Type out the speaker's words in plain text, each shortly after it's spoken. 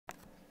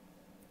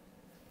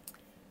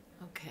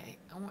Okay,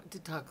 I want to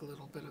talk a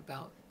little bit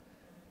about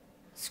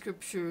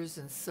scriptures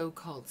and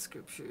so-called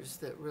scriptures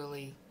that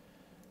really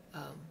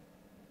um,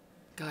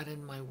 got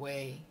in my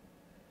way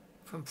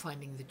from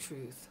finding the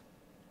truth.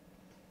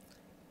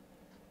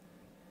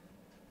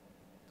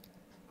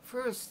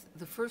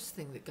 The first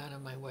thing that got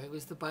in my way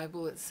was the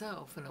Bible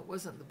itself, and it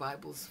wasn't the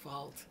Bible's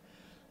fault.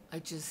 I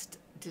just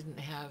didn't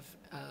have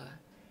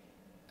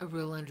a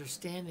real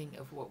understanding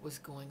of what was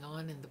going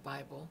on in the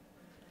Bible.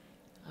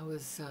 I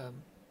was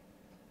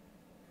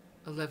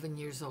 11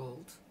 years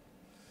old,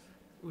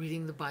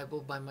 reading the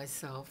Bible by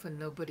myself and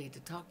nobody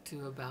to talk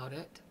to about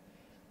it.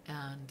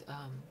 And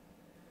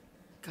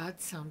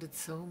God sounded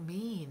so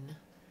mean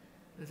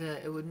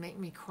that it would make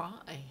me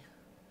cry.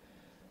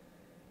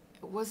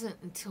 It wasn't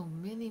until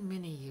many,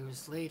 many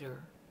years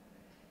later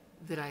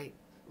that I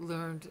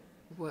learned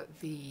what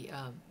the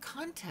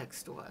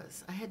context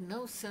was. I had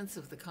no sense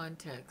of the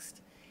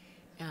context,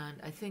 and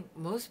I think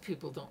most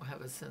people don't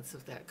have a sense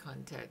of that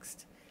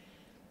context.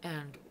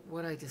 And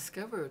what I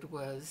discovered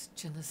was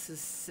Genesis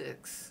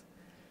 6.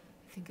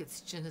 I think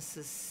it's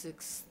Genesis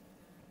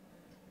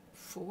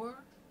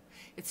 6:4.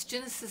 It's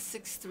Genesis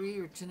 6:3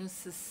 or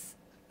Genesis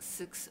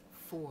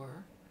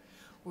 6:4,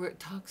 where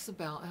it talks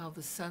about how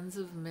the sons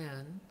of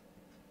men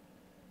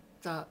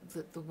thought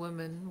that the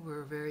women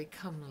were very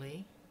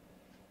comely,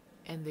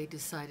 and they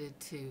decided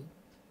to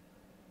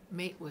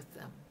mate with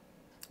them.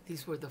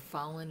 These were the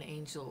fallen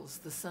angels,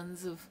 the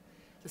sons of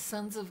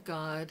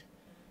God,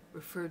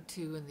 referred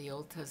to in the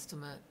Old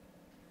Testament,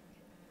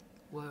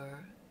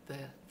 were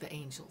the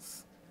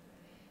angels.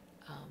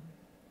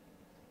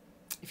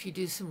 If you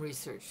do some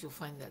research, you'll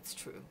find that's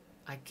true.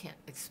 I can't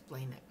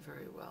explain it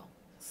very well,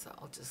 so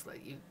I'll just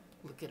let you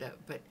look it up.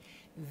 But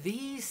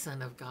the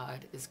Son of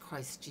God is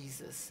Christ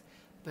Jesus,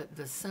 but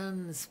the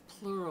sons,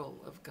 plural,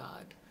 of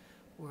God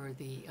were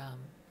the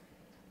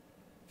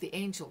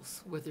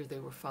angels, whether they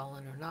were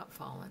fallen or not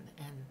fallen.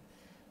 And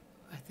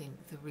I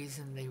think the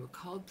reason they were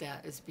called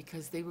that is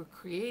because they were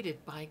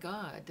created by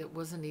God. It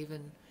wasn't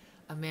even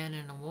a man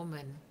and a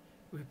woman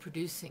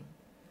reproducing,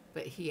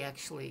 but he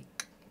actually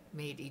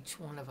made each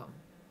one of them.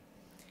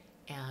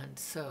 And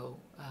so,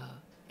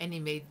 and he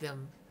made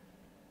them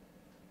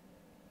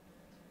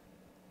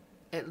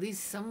at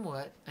least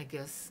somewhat, I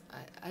guess.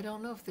 I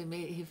don't know if he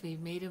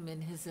made them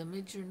in his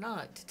image or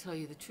not, to tell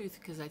you the truth,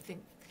 because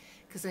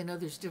I know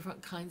there's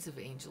different kinds of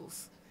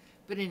angels.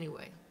 But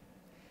anyway,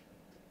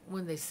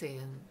 when they say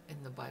in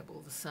the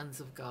Bible, the sons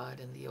of God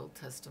in the Old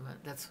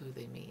Testament, that's who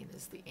they mean,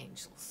 is the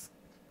angels,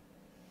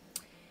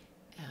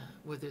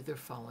 whether they're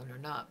fallen or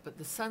not. But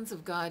the sons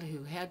of God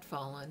who had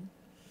fallen,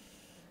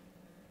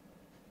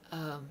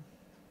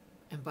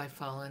 and by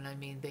fallen I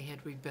mean they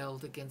had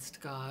rebelled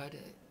against God.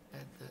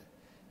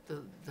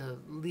 The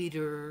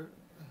leader,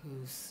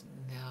 who's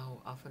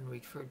now often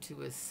referred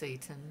to as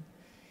Satan,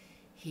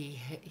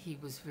 he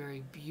was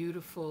very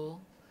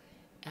beautiful,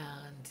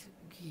 and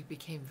he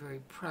became very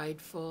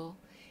prideful,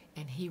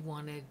 and he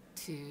got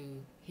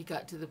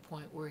to the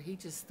point where he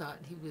just thought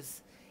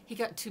he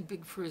got too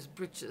big for his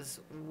britches,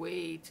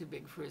 way too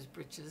big for his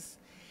britches,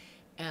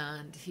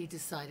 and he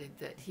decided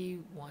that he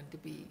wanted to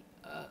be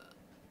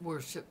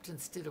worshipped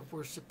instead of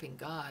worshiping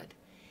God.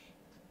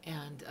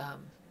 And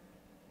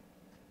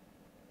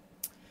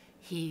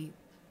he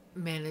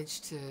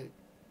managed to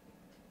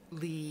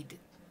lead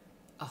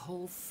a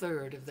whole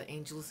third of the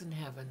angels in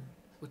heaven,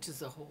 which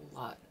is a whole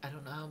lot. I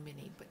don't know how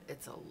many, but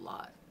it's a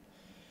lot.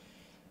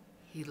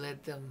 He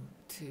led them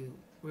to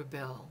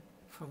rebel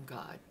from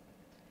God.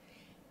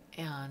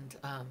 And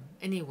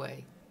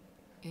anyway,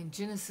 in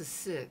Genesis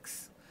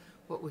 6,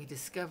 what we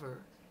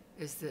discover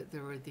is that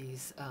there were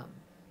these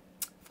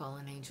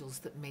fallen angels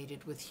that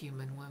mated with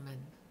human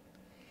women,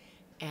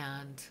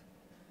 and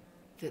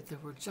that there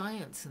were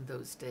giants in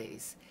those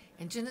days.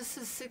 And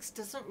Genesis 6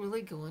 doesn't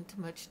really go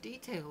into much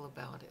detail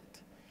about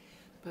it.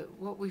 But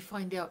what we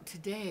find out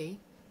today,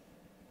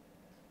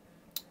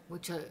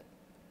 which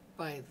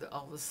by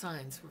all the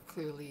signs, we're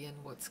clearly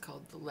in what's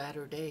called the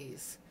latter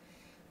days.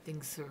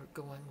 Things are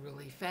going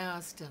really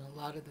fast, and a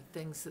lot of the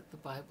things that the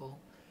Bible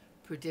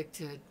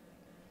predicted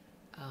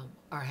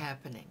are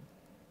happening.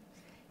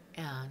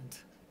 And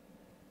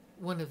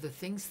one of the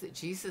things that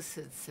Jesus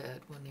had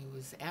said when he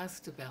was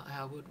asked about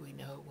how would we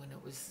know when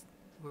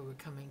we were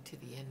coming to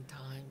the end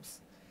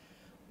times,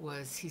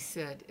 was he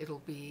said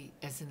it'll be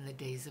as in the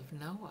days of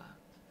Noah.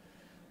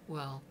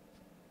 Well,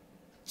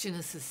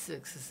 Genesis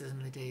 6 is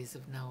in the days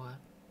of Noah,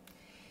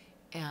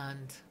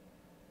 and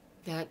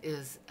that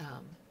is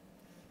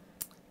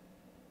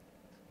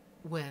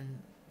when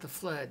the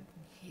flood,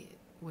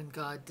 when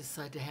God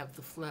decided to have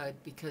the flood,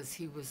 because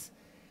he was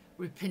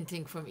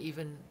repenting from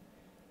even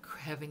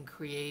having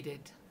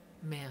created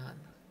man,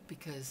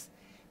 because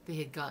they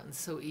had gotten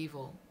so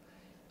evil.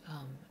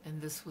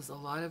 And a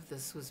lot of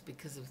this was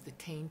because of they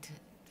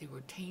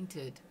were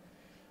tainted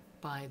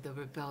by the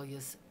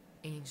rebellious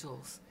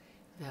angels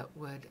that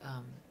would,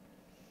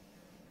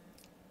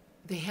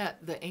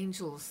 the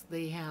angels,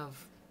 they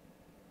have,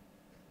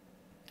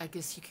 I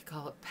guess you could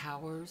call it,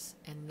 powers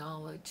and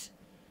knowledge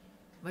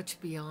much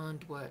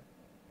beyond what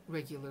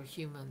regular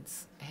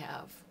humans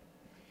have.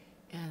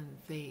 And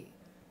they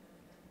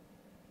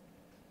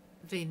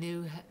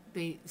knew,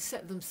 they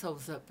set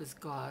themselves up as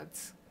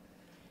gods.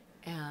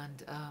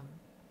 And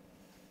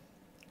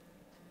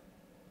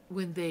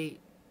when they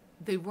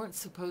weren't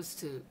supposed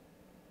to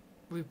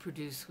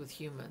reproduce with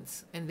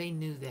humans, and they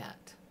knew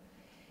that.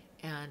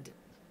 And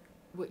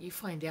what you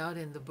find out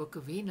in the book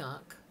of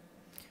Enoch,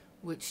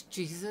 which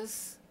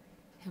Jesus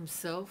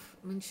himself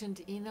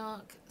mentioned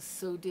Enoch,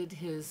 so did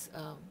his,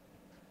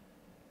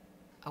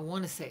 I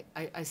want to say,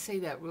 I say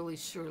that really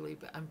surely,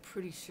 but I'm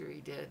pretty sure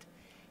he did.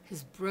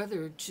 His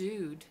brother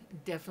Jude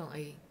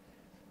definitely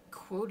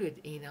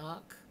quoted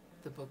Enoch,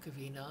 the book of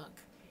Enoch.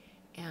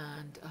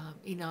 And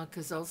Enoch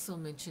is also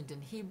mentioned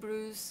in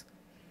Hebrews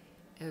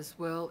as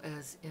well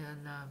as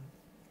in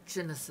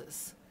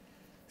Genesis.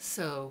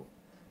 So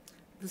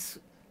this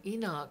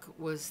Enoch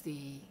was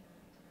the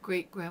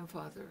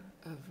great-grandfather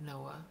of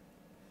Noah.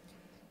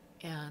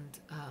 And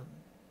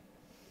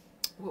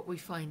what we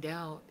find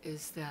out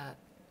is that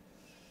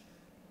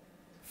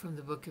from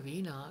the book of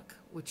Enoch,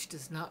 which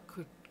does not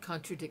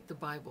contradict the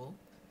Bible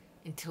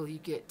until you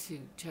get to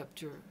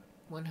chapter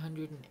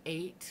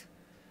 108,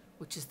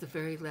 which is the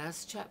very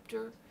last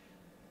chapter,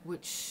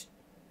 which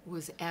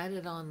was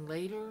added on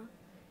later,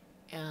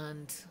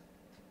 and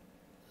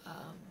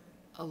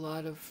a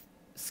lot of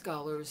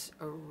scholars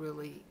are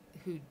really,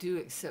 who do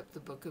accept the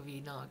book of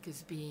Enoch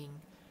as being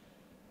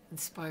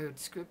inspired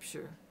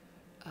scripture,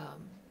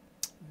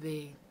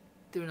 they're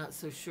not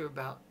so sure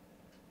about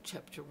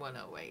chapter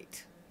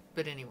 108.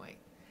 But anyway,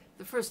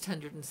 the first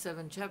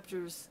 107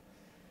 chapters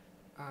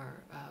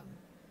are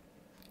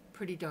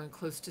pretty darn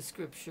close to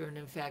scripture, and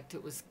in fact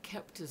it was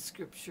kept as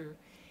scripture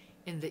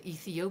in the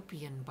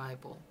Ethiopian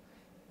Bible.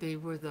 They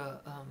were the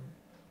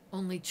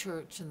only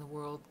church in the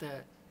world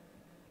that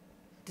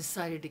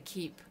decided to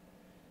keep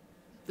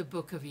the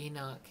book of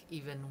Enoch,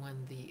 even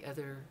when the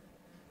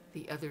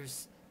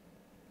others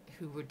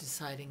who were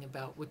deciding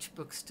about which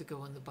books to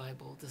go in the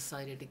Bible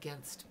decided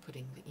against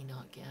putting the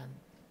Enoch in.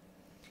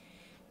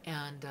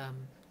 And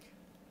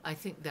I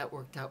think that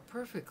worked out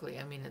perfectly.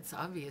 I mean, it's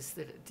obvious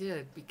that it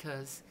did,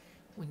 because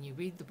when you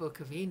read the book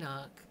of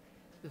Enoch,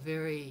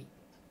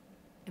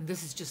 and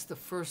this is just the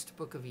first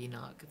book of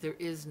Enoch, there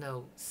is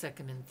no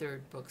second and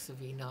third books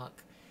of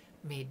Enoch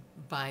made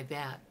by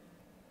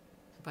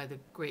the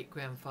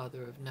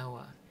great-grandfather of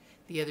Noah.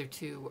 The other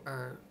two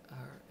are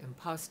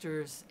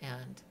imposters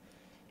and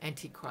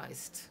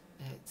Antichrist.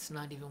 It's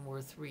not even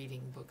worth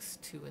reading books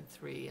 2 and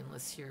 3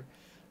 unless you're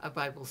a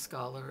Bible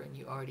scholar and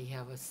you already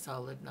have a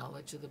solid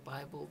knowledge of the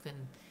Bible.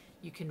 Then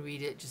you can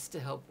read it just to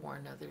help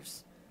warn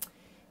others.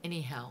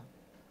 Anyhow,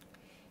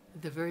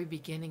 the very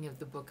beginning of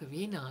the book of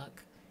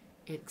Enoch,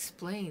 it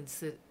explains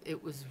that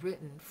it was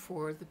written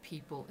for the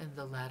people in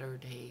the latter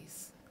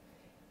days.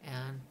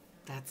 And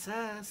that's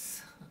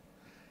us.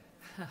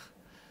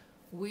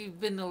 We've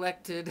been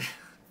elected.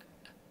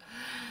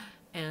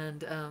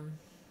 And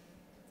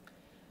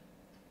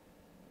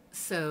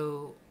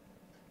so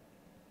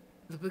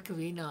the book of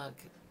Enoch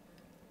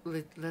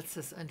lets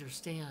us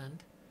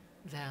understand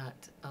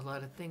that a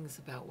lot of things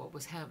about what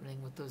was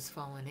happening with those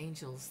fallen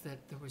angels, that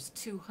there was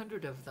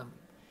 200 of them,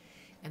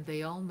 and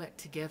they all met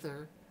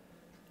together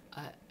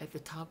at the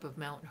top of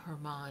Mount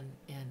Hermon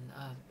in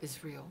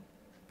Israel.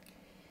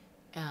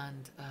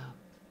 And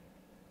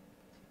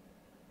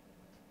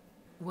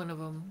one of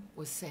them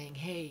was saying,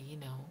 hey,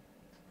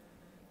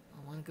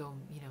 I want to go,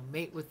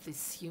 mate with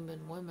this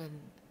human woman.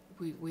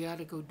 We ought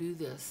to go do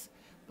this.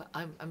 But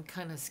I'm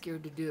kind of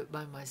scared to do it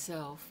by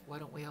myself. Why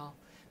don't we all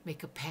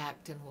make a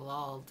pact and we'll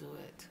all do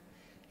it?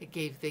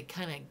 They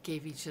kind of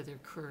gave each other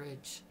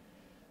courage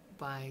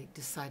by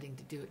deciding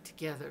to do it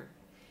together.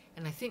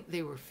 And I think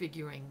they were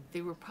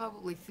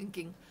probably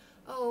thinking,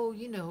 oh,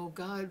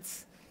 God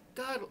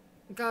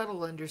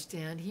will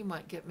understand. He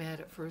might get mad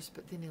at first,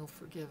 but then he'll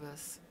forgive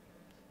us.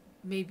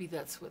 Maybe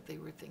that's what they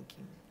were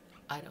thinking.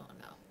 I don't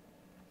know.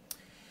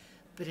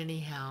 But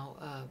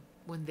anyhow,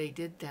 when they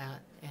did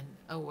that, and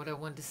what I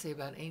wanted to say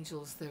about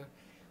angels,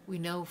 we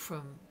know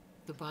from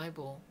the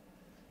Bible,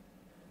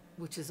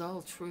 which is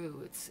all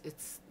true,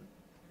 it's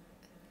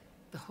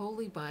the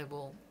Holy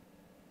Bible,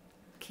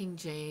 King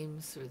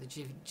James or the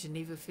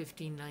Geneva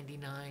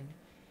 1599,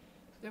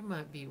 there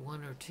might be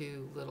one or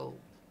two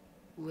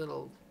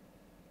little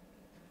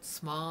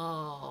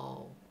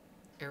small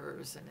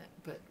errors in it,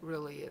 but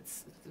really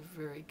it's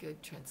very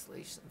good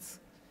translations.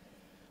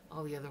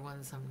 All the other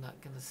ones I'm not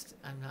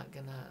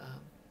gonna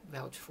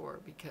vouch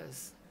for,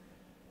 because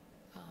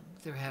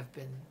there have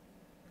been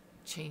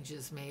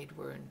changes made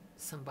where in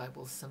some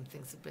Bibles some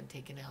things have been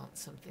taken out,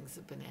 some things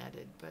have been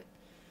added, but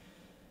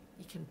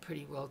you can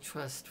pretty well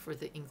trust for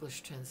the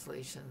English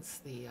translations,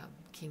 the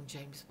King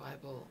James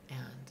Bible,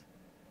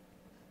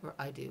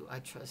 I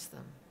trust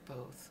them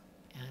both.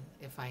 And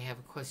if I have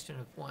a question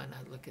of one,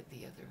 I look at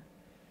the other,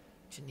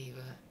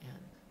 Geneva and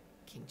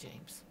King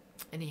James.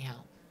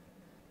 Anyhow,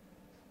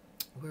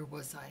 where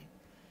was I?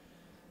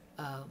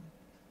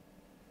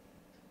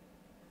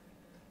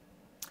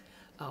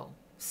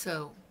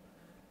 So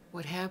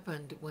what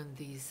happened when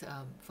these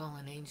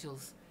fallen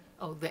angels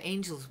Oh, the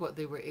angels, what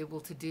they were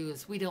able to do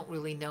is we don't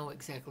really know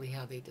exactly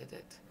how they did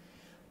it,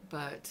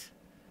 but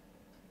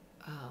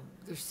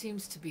there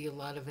seems to be a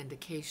lot of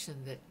indication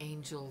that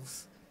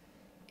angels,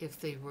 if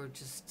they were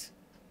just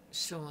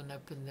showing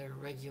up in their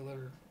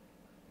regular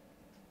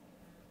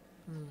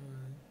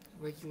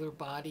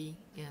body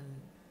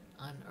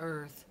on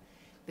Earth,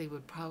 they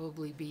would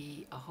probably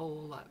be a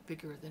whole lot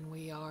bigger than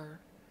we are.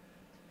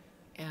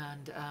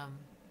 And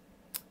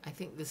I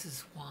think this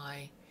is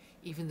why,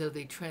 even though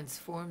they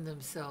transformed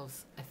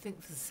themselves, I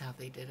think this is how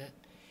they did it.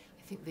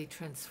 I think they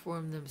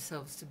transformed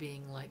themselves to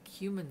being like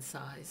human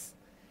size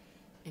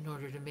in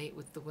order to mate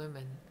with the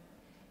women.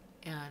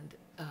 And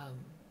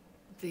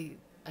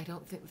I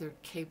don't think they're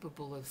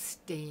capable of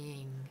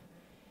staying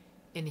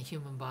in a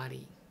human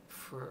body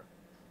for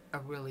a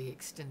really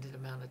extended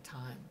amount of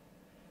time,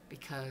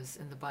 because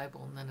in the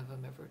Bible, none of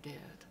them ever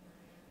did.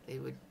 They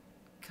would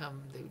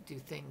come, they would do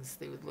things,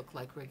 they would look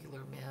like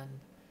regular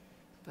men,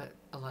 but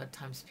a lot of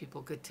times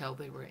people could tell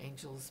they were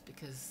angels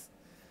because,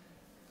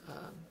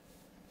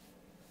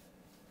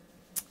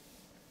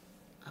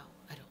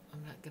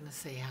 I'm not going to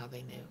say how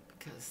they knew,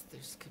 because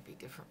there's could be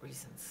different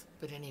reasons.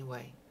 But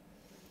anyway,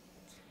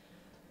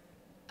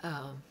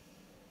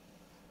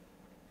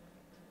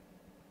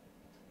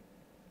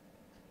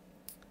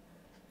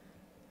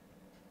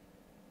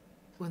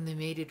 when they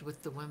mated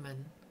with the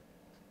women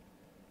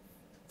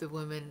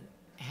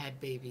had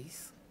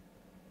babies,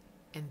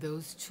 and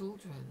those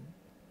children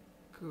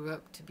grew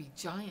up to be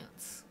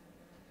giants.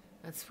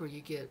 That's where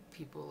you get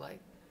people like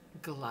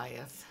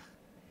Goliath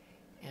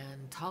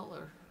and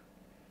taller.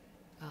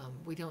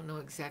 We don't know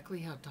exactly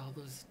how tall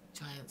those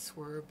giants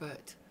were,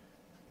 but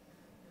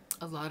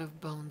a lot of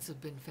bones have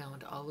been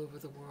found all over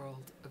the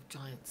world of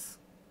giants,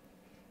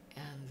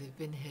 and they've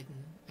been hidden.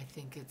 I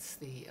think it's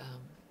the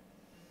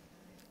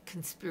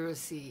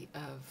conspiracy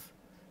of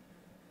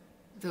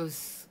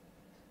those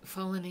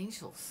fallen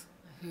angels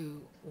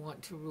who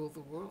want to rule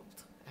the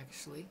world,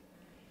 actually,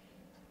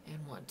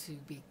 and want to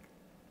be,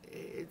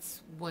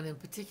 it's one in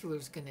particular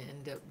is going to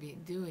end up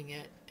doing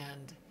it,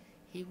 and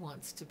he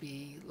wants to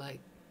be like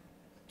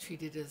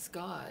treated as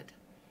God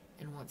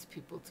and wants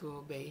people to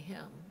obey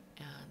him.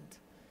 And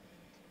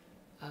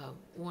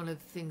one of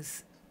the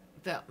things,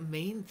 that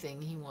main thing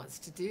he wants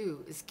to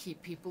do is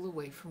keep people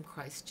away from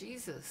Christ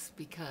Jesus,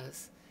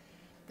 because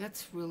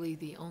that's really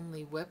the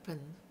only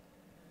weapon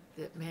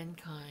that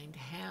mankind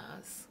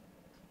has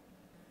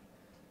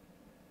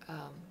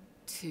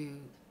to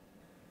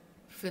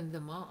fend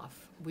them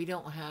off. We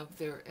don't have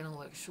their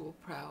intellectual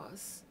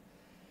prowess.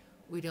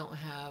 We don't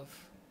have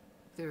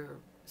their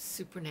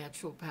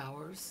supernatural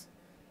powers.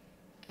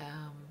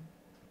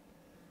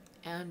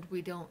 And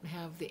we don't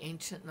have the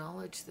ancient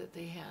knowledge that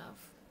they have.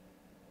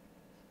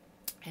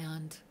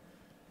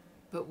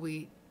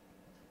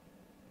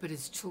 But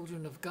as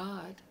children of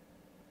God,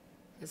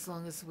 as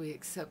long as we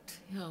accept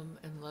him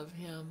and love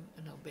him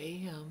and obey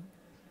him,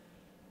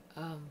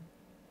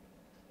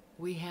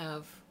 we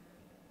have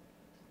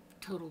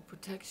total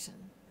protection,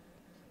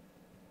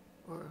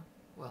 or,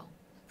 well,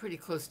 pretty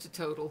close to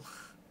total.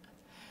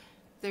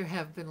 There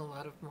have been a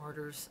lot of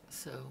martyrs,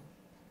 so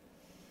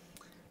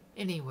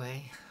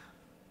anyway,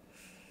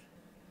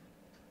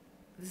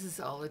 this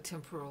is all a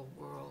temporal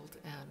world,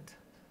 and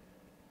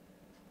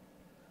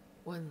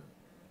one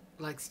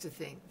likes to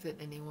think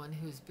that anyone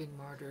who's been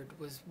martyred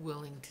was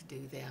willing to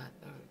do that,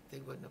 or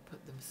they wouldn't have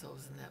put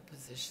themselves in that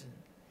position.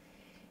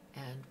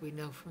 And we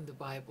know from the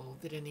Bible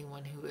that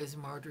anyone who is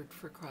martyred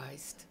for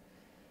Christ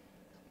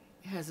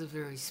has a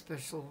very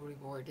special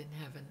reward in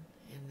heaven,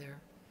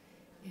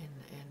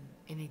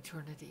 in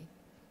eternity,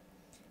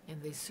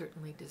 and they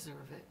certainly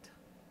deserve it.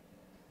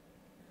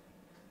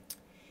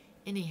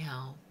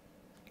 Anyhow,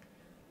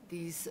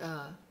 these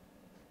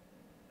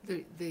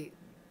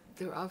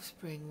their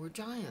offspring were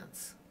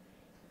giants,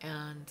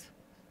 and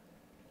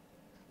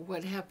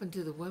what happened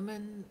to the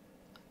women,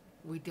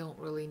 we don't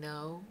really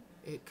know.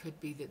 It could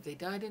be that they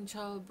died in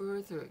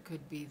childbirth, or it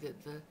could be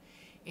that the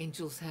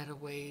angels had a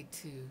way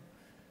to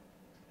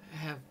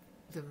have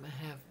them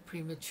have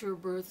premature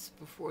births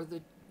before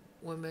the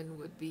women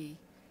would be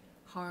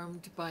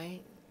harmed by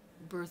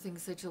birthing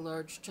such a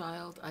large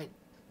child.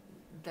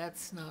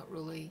 That's not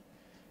really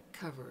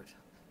covered.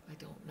 I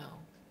don't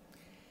know.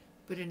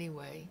 But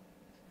anyway,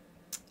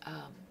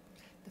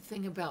 the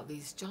thing about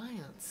these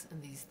giants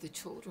and the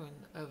children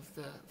of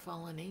the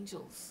fallen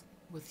angels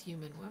with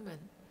human women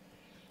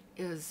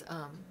is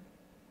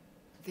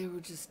they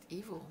were just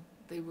evil.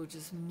 They were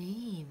just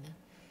mean.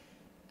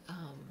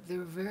 They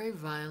were very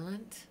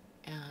violent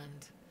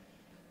and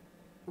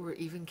were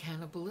even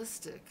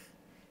cannibalistic.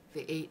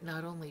 They ate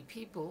not only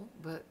people,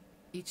 but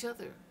each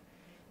other.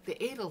 They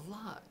ate a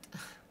lot.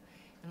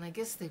 And I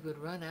guess they would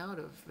run out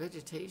of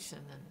vegetation.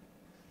 And,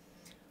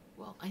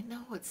 well, I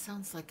know it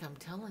sounds like I'm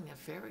telling a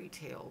fairy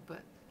tale,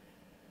 but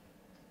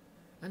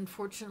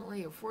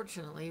unfortunately or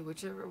fortunately,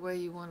 whichever way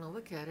you want to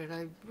look at it,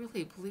 I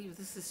really believe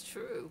this is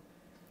true.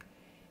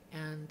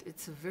 And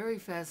it's a very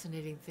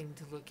fascinating thing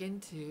to look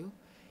into.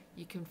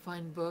 You can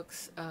find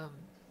books.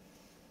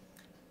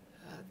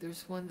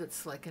 There's one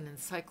that's like an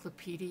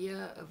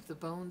encyclopedia of the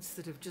bones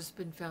that have just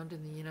been found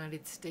in the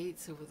United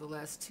States over the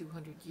last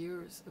 200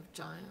 years of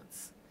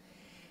giants.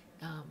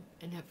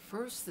 And at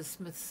first, the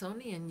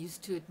Smithsonian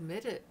used to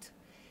admit it.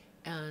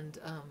 And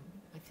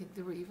I think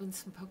there were even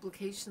some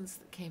publications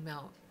that came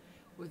out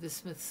where the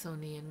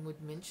Smithsonian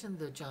would mention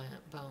the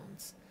giant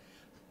bones.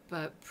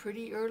 But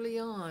pretty early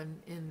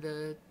on in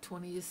the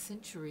 20th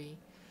century,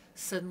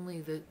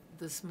 suddenly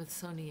the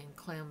Smithsonian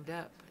clammed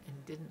up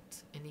and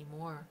didn't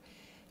anymore.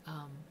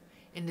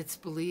 And it's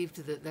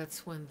believed that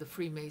that's when the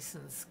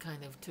Freemasons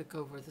kind of took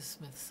over the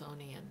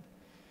Smithsonian.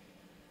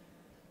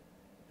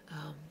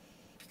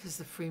 Because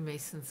the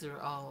Freemasons are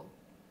all,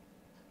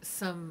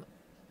 some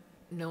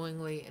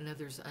knowingly and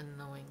others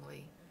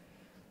unknowingly,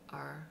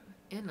 are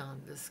in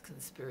on this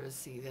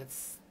conspiracy.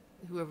 That's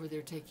whoever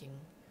the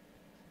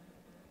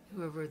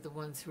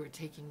ones who are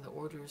taking the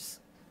orders,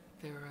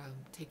 they're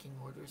taking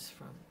orders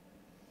from,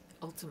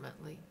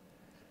 ultimately,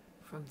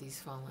 from these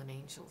fallen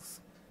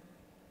angels.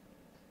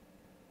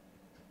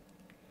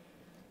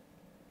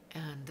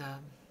 And,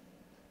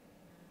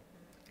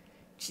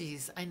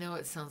 geez, I know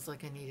it sounds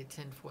like I need a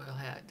tinfoil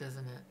hat,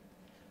 doesn't it?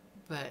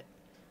 But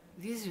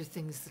these are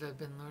things that I've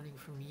been learning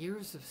from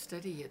years of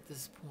study at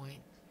this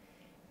point,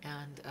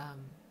 and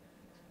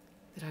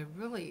that I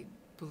really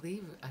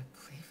believe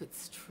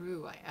it's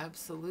true. I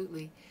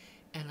absolutely,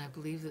 and I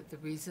believe that the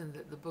reason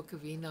that the book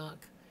of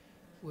Enoch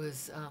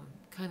was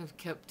kind of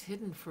kept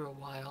hidden for a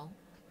while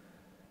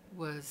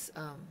was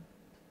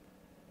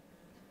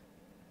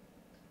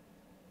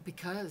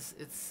because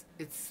it's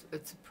a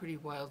pretty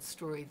wild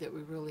story that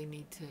we really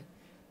need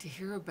to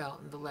hear about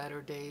in the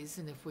latter days.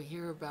 And if we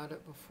hear about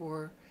it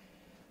before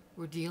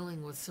we're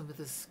dealing with some of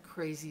this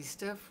crazy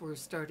stuff we're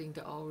starting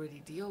to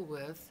already deal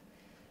with,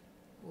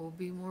 we'll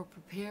be more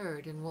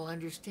prepared, and we'll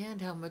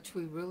understand how much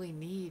we really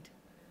need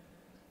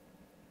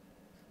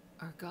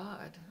our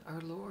God,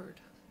 our Lord.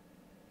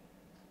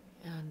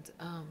 And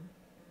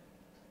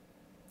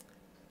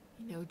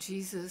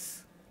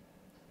Jesus,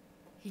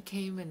 he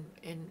came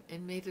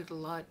and made it a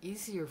lot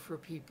easier for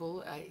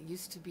people. It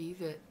used to be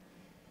that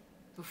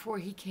before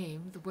he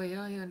came, the way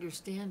I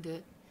understand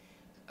it,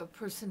 a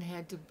person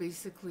had to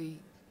basically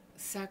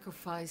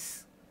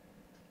sacrifice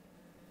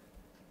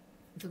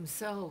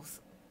themselves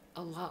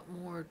a lot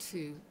more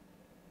to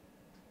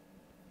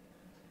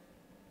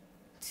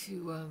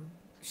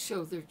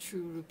show their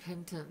true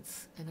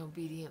repentance and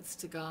obedience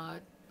to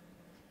God.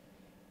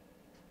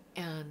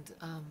 And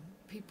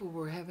people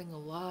were having a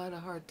lot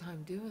of hard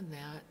time doing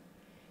that.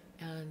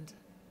 And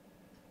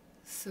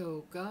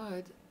so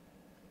God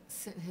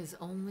sent his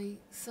only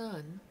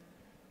son,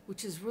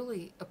 which is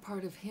really a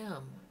part of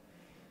him.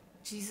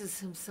 Jesus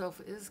himself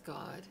is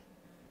God.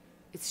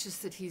 It's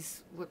just that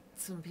he's what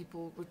some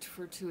people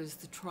refer to as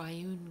the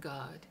triune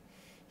God.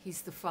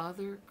 He's the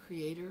Father,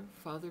 Creator,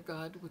 Father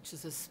God, which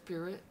is a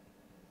spirit.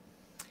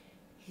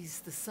 He's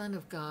the Son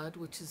of God,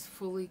 which is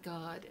fully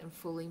God and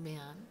fully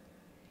man.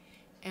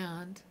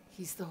 And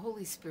he's the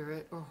Holy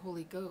Spirit, or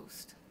Holy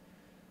Ghost,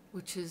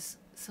 which is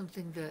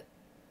something that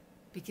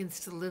begins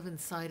to live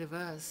inside of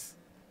us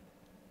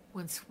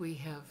once we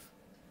have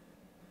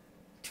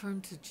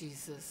turned to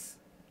Jesus.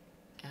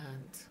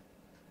 And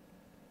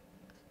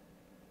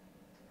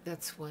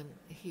that's when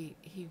he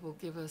will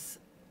give us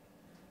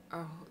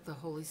the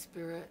Holy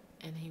Spirit,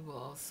 and he will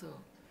also,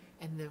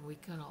 and then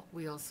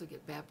we also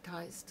get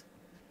baptized,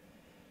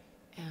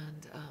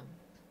 and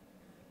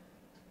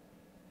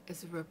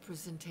as a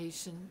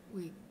representation,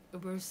 we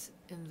immerse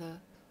in the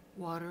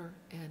water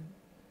and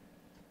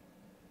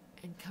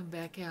come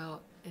back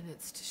out, and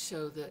it's to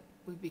show that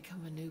we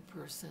become a new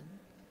person.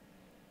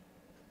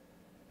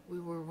 We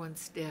were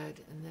once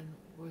dead, and then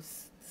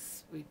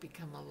we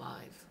become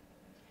alive,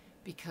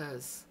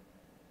 because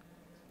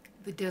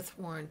the death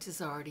warrant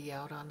is already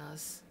out on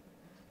us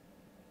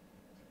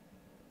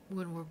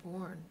when we're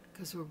born,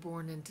 because we're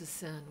born into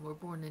sin. We're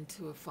born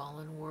into a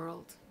fallen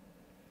world.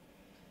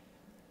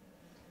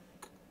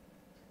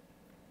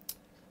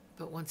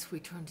 But once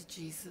we turn to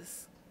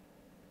Jesus,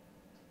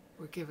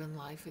 we're given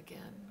life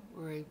again.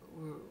 We're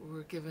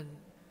given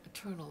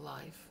eternal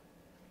life.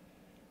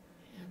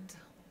 And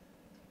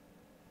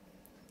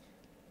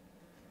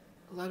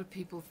a lot of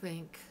people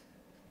think,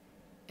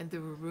 and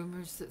there were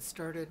rumors that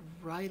started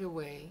right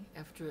away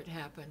after it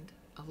happened,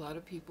 a lot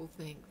of people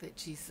think that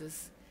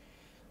Jesus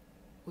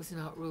was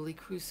not really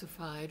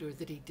crucified, or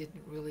that he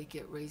didn't really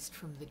get raised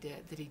from the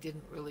dead, that he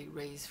didn't really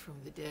raise from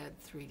the dead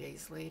 3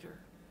 days later.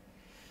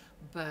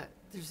 But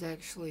there's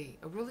actually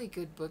a really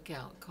good book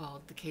out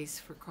called The Case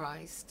for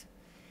Christ,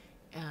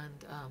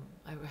 and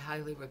I would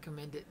highly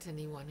recommend it to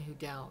anyone who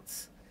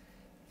doubts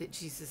that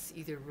Jesus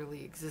either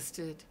really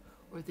existed,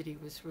 or that he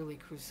was really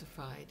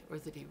crucified, or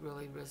that he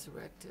really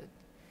resurrected.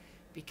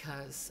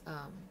 Because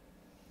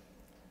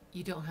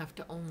you don't have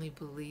to only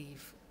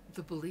believe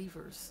the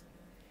believers.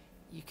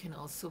 You can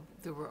also,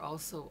 there were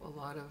also a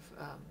lot of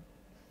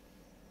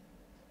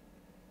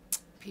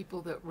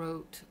people that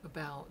wrote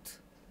about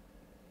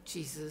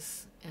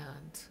Jesus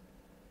and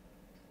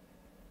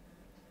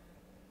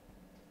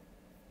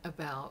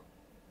about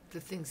the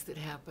things that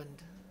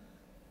happened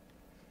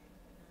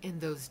in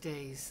those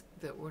days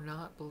that were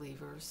not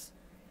believers.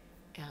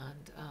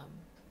 And,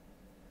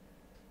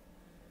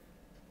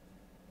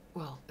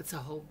 well, it's a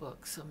whole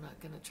book, so I'm not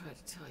going to try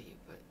to tell you,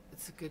 but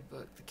it's a good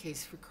book. The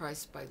Case for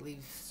Christ by Lee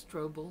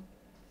Strobel,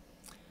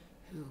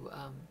 who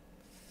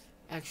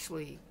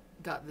actually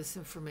got this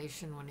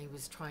information when he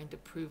was trying to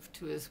prove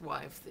to his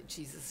wife that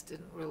Jesus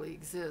didn't really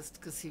exist,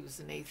 because he was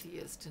an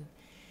atheist, and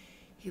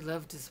he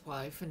loved his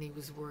wife, and he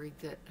was worried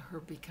that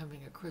her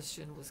becoming a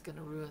Christian was going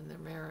to ruin their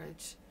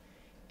marriage.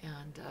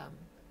 And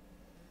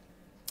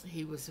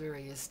he was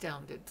very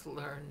astounded to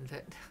learn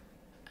that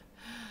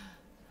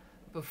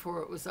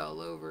before it was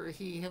all over,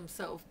 he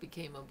himself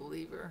became a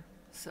believer.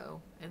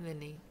 So, and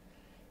then he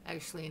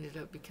actually ended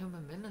up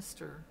becoming a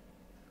minister.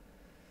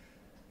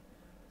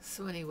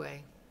 So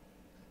anyway,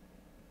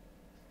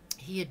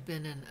 he had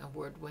been an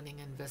award-winning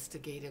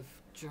investigative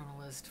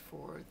journalist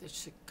for the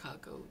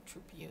Chicago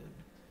Tribune.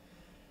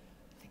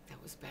 I think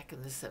that was back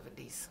in the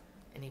 70s.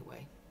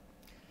 Anyway,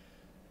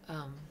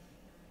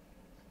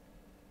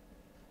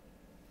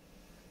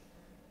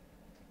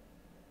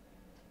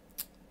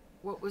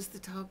 what was the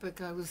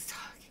topic I was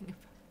talking about?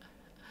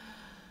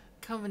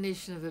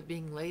 Combination of it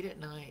being late at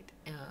night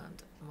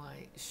and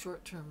my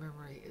short-term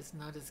memory is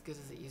not as good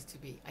as it used to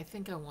be. I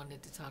think I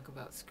wanted to talk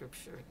about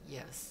scripture,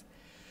 yes,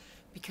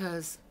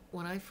 because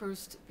when I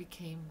first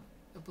became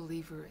a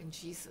believer in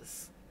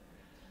Jesus,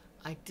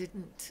 I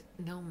didn't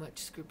know much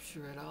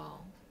scripture at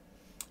all.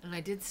 And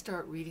I did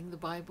start reading the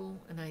Bible,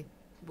 and I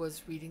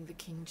was reading the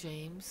King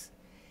James,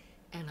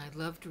 and I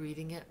loved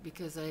reading it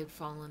because I had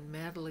fallen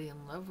madly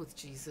in love with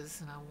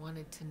Jesus, and I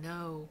wanted to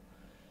know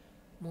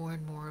more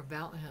and more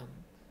about him.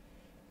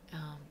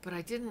 But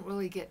I didn't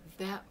really get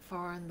that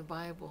far in the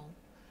Bible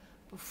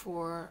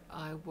before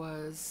I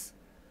was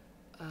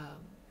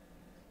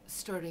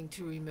starting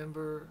to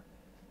remember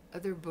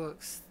other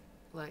books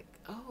like,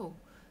 oh,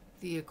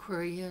 the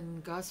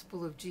Aquarian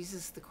Gospel of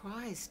Jesus the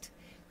Christ.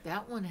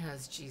 That one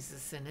has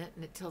Jesus in it,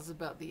 and it tells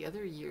about the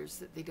other years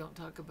that they don't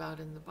talk about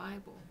in the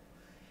Bible.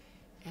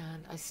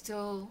 And I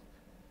still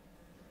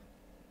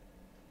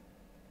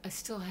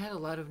had a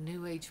lot of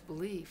New Age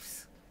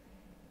beliefs,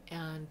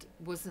 and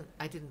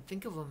I didn't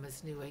think of them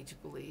as New Age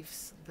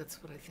beliefs.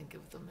 That's what I think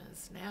of them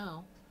as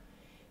now.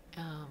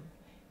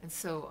 And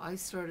so I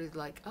started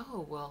like,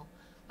 oh, well,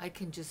 I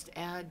can just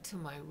add to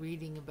my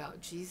reading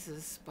about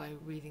Jesus by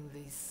reading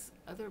these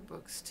other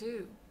books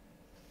too.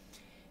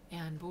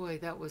 And boy,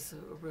 that was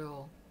a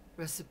real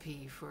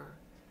recipe for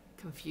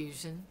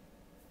confusion,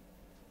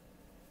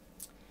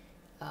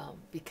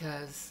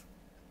 because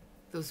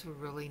those were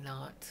really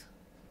not,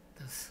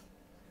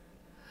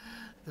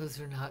 those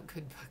are not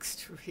good books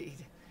to read.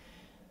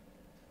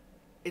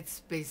 It's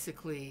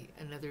basically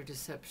another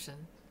deception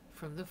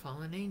from the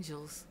fallen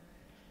angels.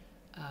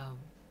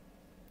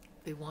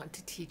 They want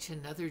to teach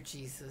another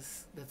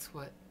Jesus. That's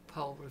what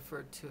Paul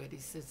referred to it. He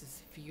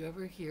says, if you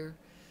ever hear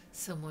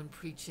someone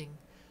preaching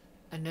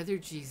another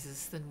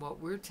Jesus than what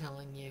we're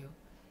telling you,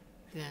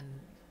 then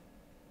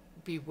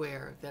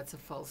beware. That's a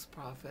false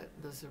prophet.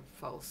 Those are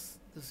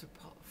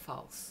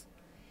false.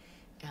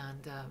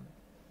 And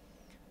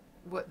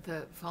what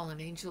the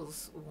fallen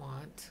angels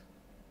want,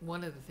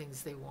 one of the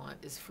things they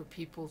want, is for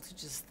people to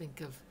just think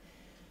of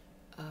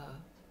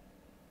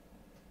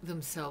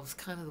themselves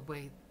kind of the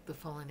way the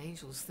fallen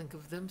angels think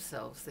of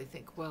themselves. They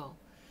think, well,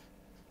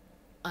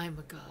 I'm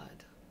a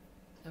God,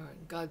 or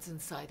God's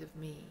inside of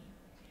me.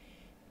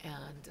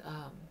 And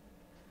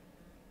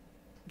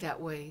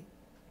that way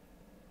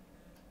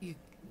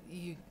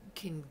you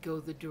can go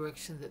the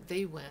direction that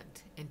they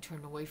went and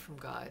turn away from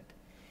God,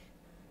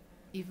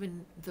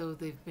 even though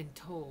they've been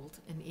told.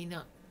 In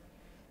Enoch,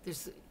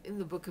 in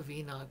the book of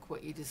Enoch,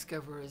 what you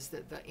discover is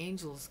that the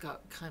angels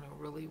got kind of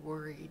really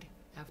worried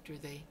after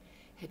they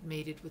had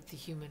mated with the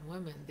human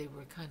women.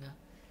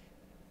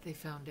 They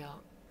found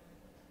out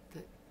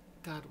that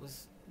God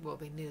was, well,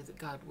 they knew that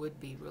God would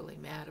be really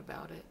mad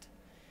about it.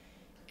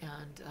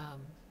 And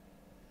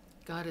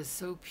God is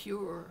so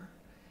pure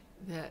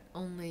that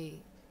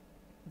only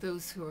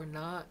those who are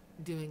not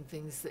doing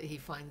things that he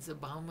finds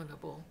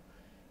abominable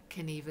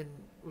can even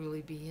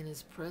really be in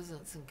his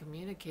presence and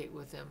communicate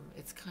with him.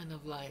 It's kind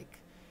of like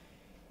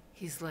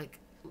he's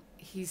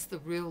the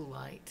real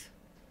light,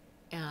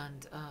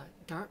 and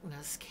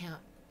darkness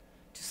can't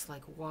just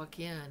like walk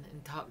in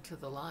and talk to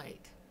the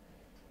light,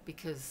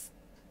 because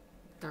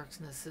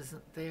darkness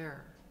isn't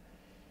there.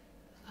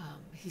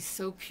 He's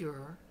so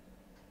pure,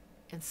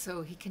 and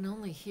so he can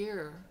only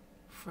hear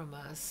from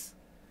us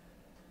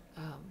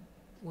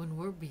when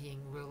we're being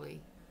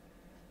really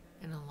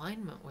in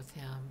alignment with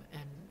him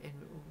and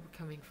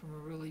coming from a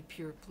really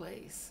pure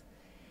place.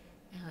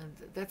 And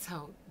that's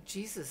how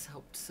Jesus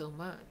helped so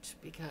much,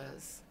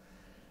 because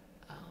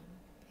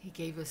he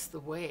gave us the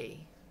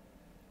way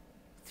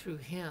through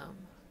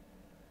him,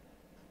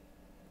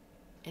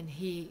 and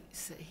he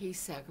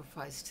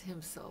sacrificed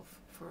himself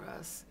for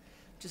us,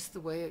 just the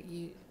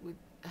way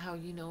how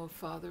a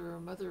father or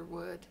mother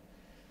would.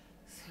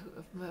 So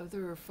a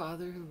mother or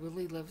father who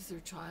really loves their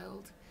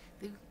child,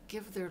 they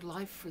give their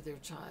life for their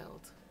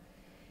child.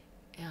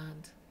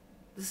 And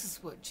this is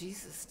what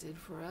Jesus did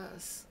for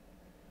us.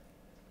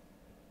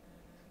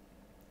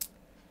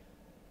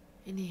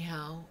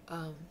 Anyhow,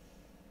 I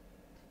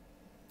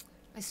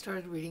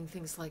started reading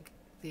things like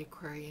the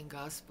Aquarian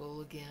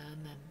Gospel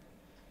again,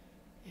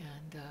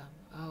 and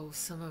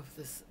some of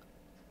this,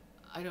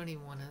 I don't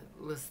even want to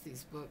list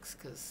these books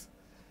because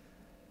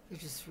they're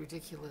just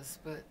ridiculous,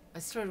 but I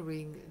started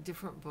reading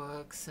different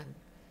books and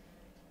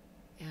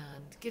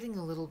getting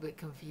a little bit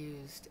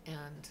confused,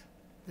 and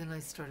then I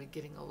started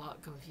getting a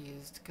lot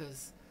confused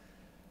because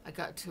I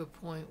got to a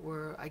point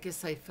where I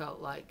guess I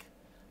felt like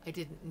I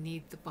didn't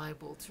need the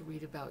Bible to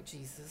read about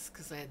Jesus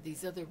because I had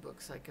these other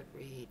books I could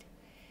read.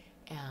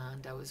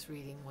 And I was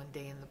reading one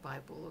day in the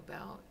Bible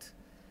about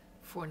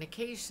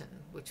fornication,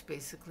 which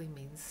basically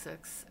means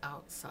sex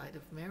outside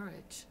of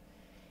marriage.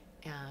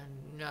 And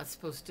you're not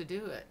supposed to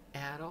do it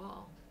at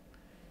all.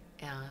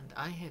 And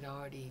I had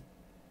already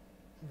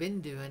been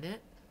doing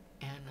it,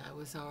 and I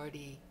was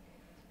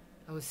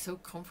so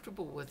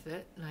comfortable with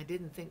it, and I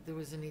didn't think there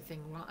was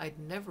anything wrong. I'd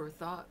never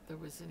thought there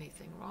was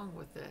anything wrong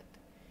with it.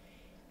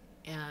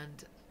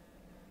 And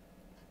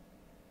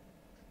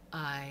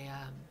I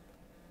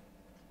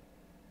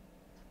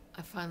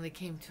finally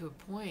came to a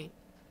point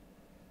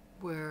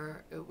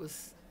where it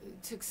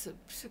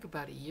took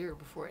about a year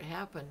before it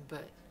happened,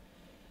 but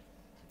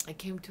I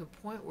came to a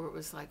point where it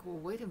was like, well,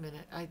 wait a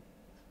minute, I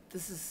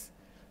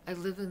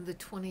live in the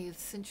 20th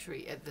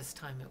century. At this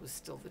time, it was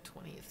still the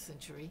 20th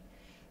century.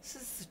 This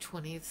is the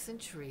 20th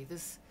century.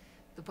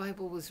 The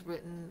Bible was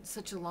written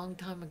such a long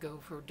time ago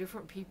for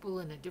different people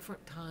in a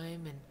different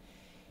time, and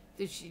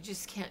you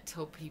just can't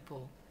tell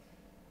people,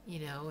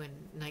 in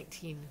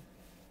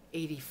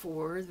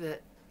 1984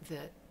 that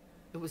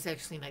it was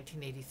actually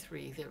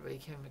 1983 that I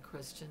became a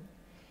Christian.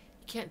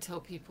 You can't tell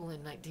people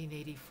in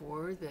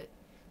 1984 that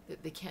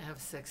they can't have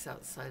sex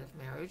outside of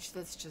marriage.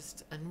 That's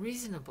just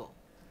unreasonable,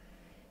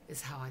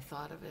 is how I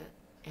thought of it.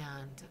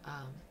 And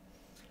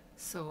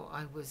so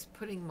I was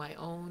putting my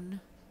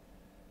own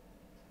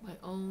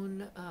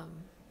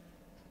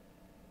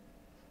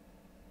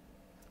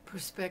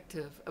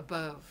perspective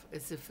above,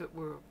 as if it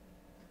were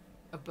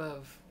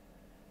above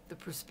the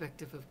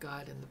perspective of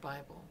God in the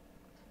Bible.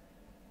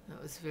 That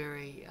was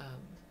very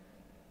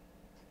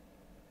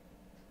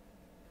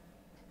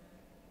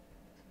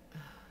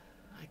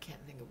I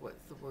can't think of what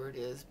the word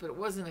is, but it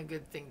wasn't a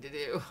good thing to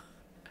do.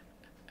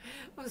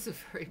 It was a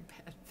very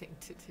bad thing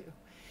to do,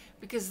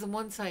 because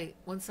once I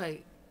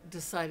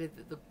decided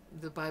that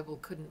the Bible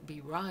couldn't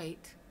be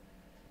right,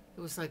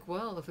 it was like,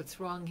 well, if it's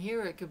wrong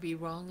here, it could be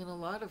wrong in a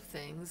lot of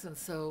things, and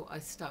so I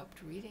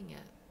stopped reading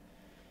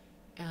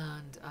it.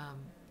 And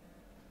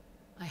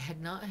I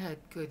had not had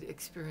good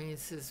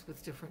experiences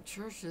with different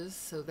churches,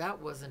 so that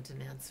wasn't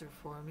an answer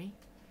for me.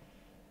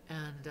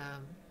 And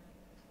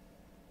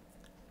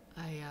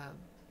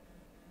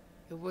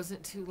it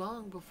wasn't too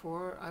long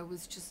before I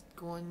was just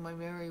going my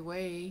merry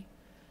way,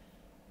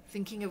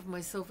 thinking of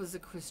myself as a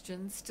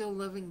Christian, still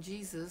loving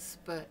Jesus,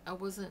 but I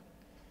wasn't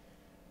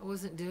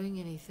doing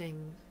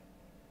anything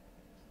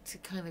to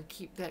kind of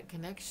keep that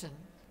connection.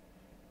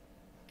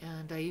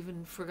 And I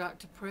even forgot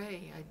to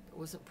pray. I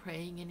wasn't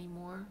praying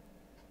anymore.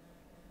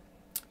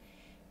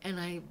 And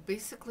I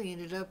basically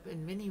ended up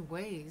in many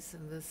ways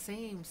in the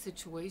same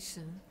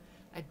situation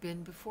I'd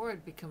been before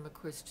I'd become a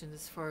Christian,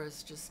 as far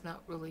as just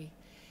not really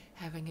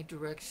having a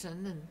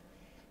direction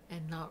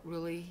and not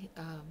really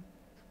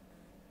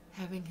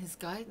having his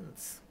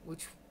guidance,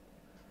 which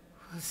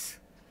was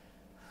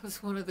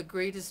one of the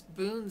greatest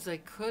boons I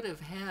could have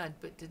had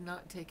but did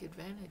not take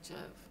advantage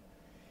of.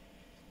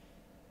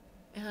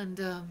 And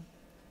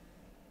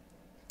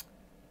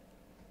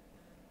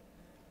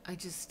I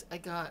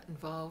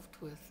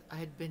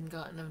had been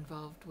gotten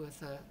involved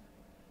with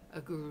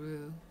a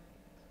guru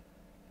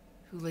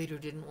who later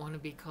didn't want to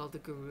be called a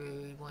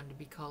guru. He wanted to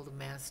be called a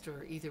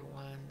master. Either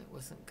one, it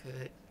wasn't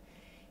good.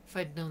 If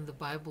I'd known the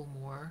Bible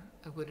more,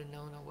 I would have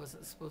known I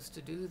wasn't supposed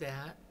to do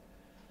that.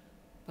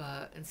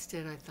 But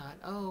instead I thought,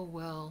 oh,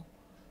 well,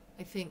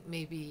 I think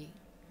maybe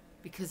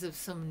because of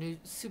some new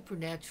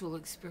supernatural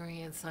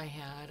experience I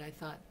had, I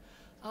thought,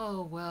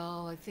 oh,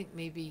 well, I think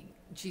maybe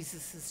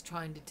Jesus is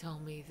trying to tell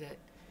me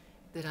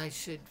that I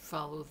should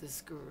follow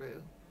this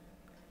guru,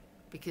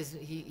 because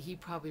he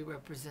probably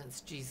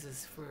represents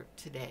Jesus for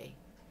today.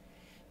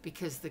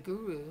 Because the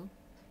guru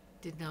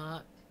did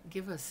not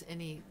give us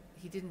he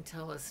didn't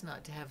tell us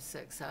not to have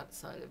sex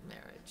outside of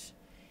marriage.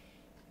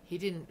 He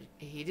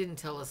didn't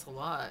tell us a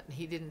lot.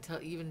 He didn't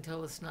even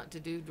tell us not to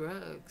do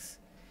drugs.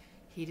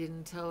 He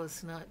didn't tell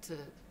us not to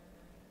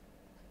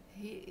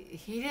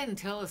he didn't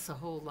tell us a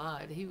whole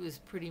lot. He was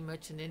pretty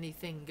much an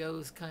anything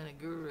goes kind of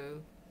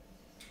guru.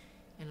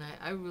 And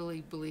I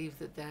really believe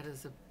that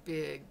is a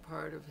big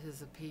part of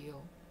his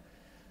appeal.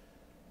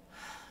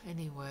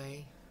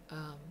 Anyway,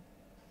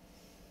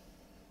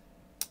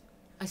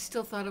 I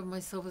still thought of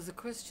myself as a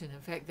Christian. In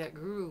fact, that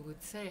guru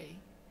would say,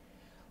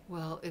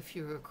 well, if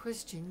you're a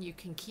Christian, you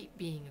can keep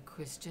being a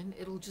Christian.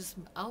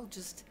 I'll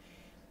just,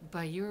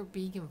 by your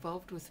being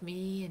involved with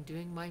me and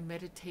doing my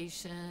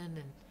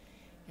meditation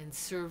and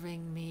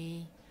serving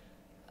me.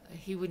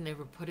 He would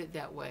never put it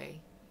that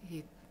way.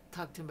 He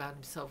talked about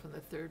himself in the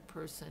third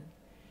person.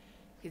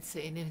 He'd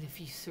say, and if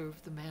you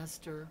serve the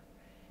master,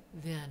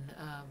 then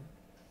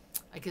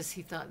I guess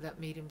he thought that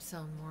made him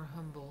sound more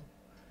humble.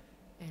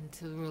 And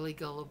to the really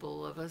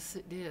gullible of us,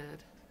 it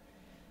did.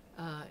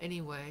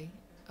 Anyway,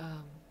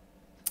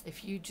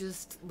 if you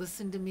just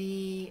listen to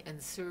me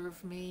and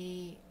serve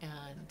me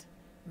and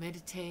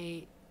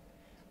meditate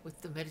with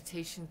the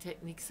meditation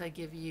techniques I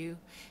give you,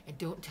 and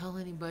don't tell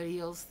anybody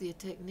else the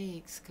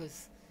techniques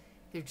because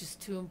they're just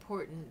too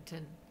important,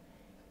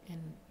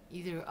 and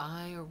either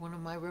I or one of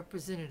my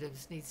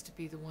representatives needs to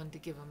be the one to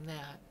give them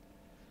that.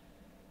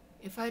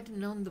 If I'd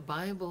known the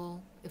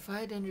Bible, if I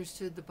had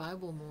understood the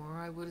Bible more,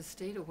 I would have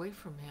stayed away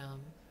from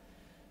him.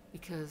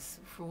 Because,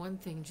 for one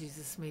thing,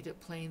 Jesus made it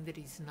plain that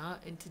he's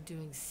not into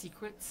doing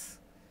secrets.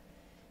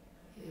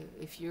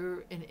 If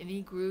you're in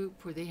any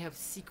group where they have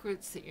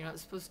secrets that you're not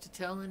supposed to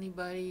tell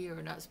anybody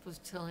or not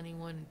supposed to tell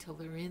anyone until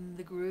they're in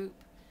the group,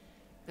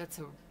 that's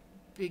a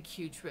big,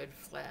 huge red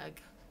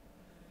flag.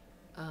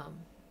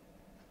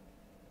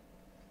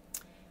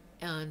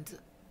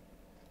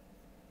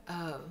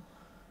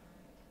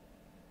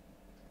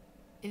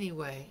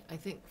 Anyway, I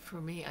think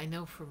I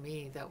know for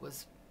me, that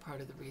was part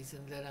of the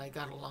reason that I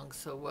got along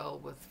so well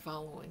with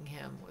following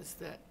him, was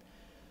that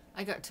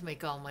I got to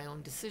make all my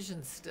own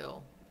decisions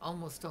still.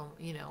 Almost all,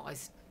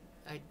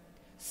 I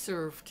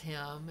served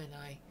him and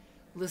I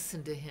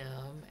listened to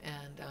him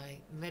and I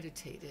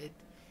meditated.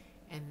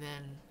 And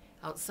then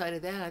outside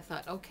of that, I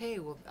thought, okay,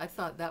 well, I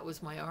thought that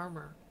was my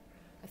armor.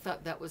 I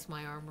thought that was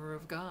my armor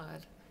of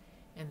God.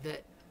 And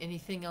that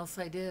anything else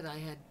I did, I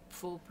had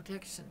full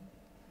protection.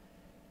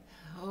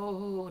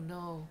 Oh,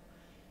 no.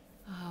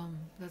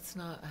 That's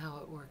not how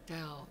it worked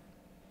out.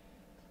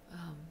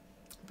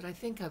 But I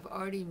think I've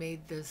already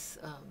made this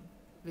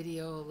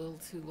video a little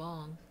too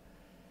long.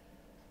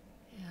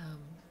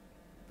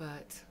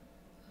 But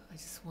I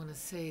just want to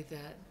say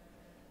that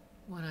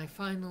when I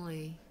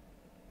finally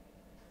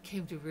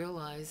came to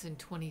realize in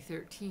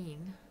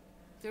 2013,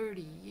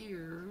 30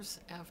 years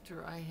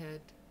after I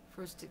had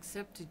first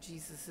accepted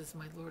Jesus as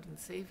my Lord and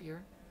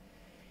Savior,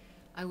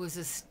 I was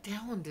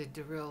astounded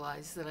to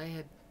realize that I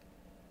had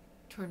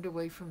turned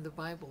away from the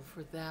Bible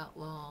for that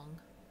long.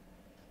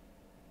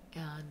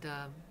 And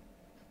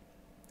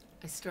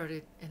I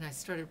started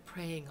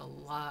praying a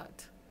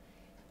lot,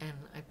 and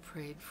I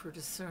prayed for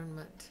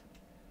discernment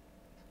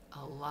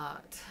a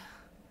lot.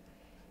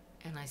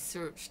 And I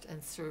searched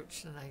and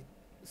searched, and I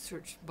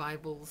searched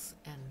Bibles,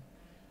 and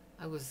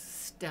I was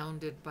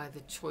astounded by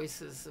the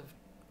choices of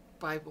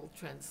Bible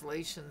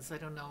translations. I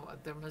don't know,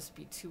 there must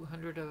be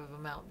 200 of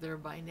them out there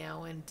by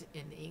now in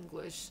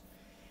English.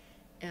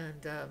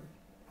 And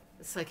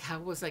it's like, how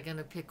was I going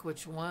to pick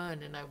which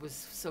one? And I was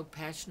so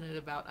passionate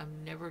about,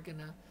 I'm never going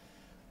to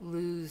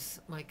lose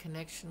my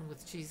connection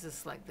with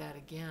Jesus like that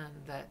again,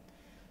 that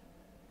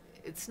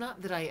it's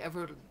not that I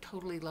ever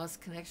totally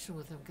lost connection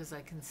with him, because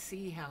I can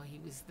see how he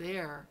was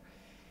there.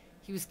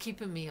 He was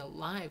keeping me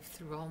alive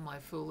through all my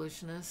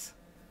foolishness.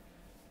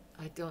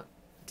 I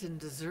didn't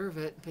deserve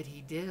it, but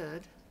he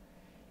did.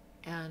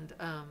 And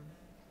I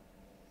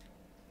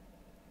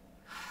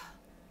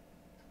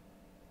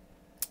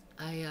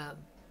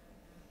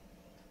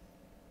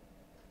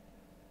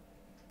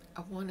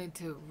wanted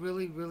to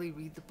really, really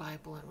read the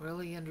Bible and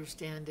really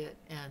understand it,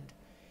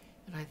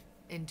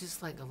 and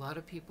just like a lot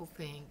of people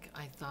think,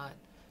 I thought,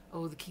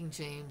 oh, the King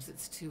James,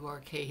 it's too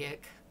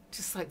archaic.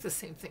 Just like the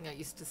same thing I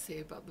used to say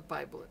about the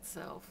Bible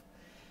itself.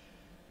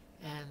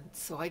 And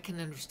so I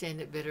can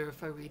understand it better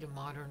if I read a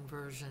modern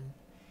version.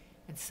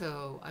 And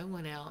so I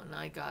went out and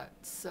I got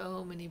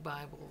so many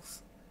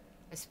Bibles.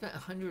 I spent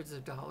hundreds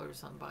of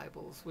dollars on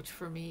Bibles, which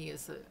for me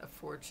is a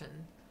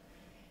fortune.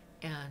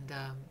 And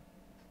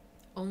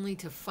only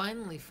to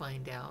finally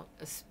find out,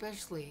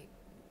 especially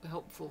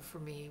helpful for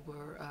me,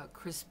 were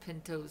Chris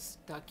Pinto's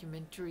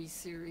documentary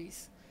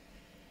series.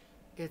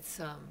 It's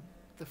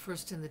the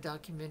first in the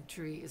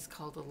documentary is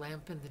called A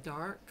Lamp in the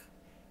Dark,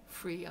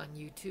 free on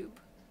YouTube,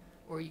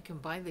 or you can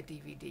buy the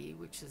DVD,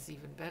 which is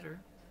even better.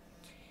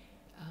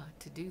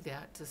 To do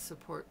that, to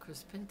support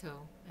Chris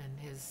Pinto and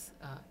his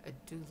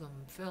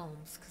Adulam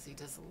films, because he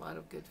does a lot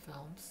of good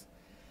films.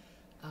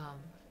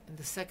 And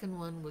the second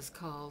one was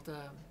called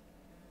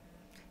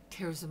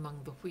Tares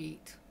Among the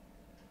Wheat,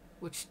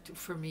 which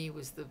for me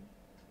was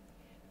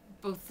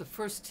both the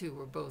first two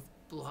were both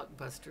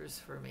blockbusters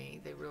for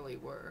me. They really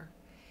were.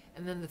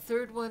 And then the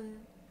third one,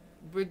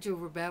 Bridge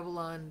Over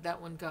Babylon,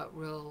 that one got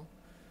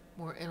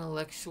more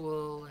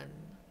intellectual, and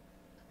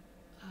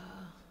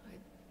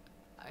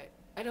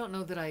I don't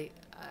know that I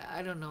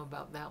don't know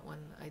about that one.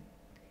 I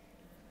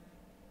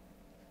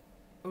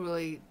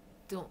really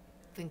don't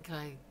think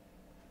I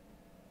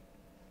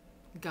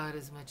got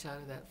as much out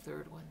of that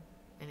third one.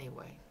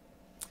 Anyway,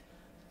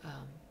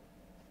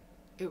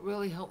 it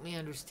really helped me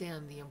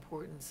understand the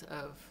importance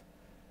of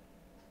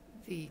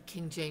the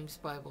King James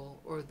Bible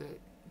or the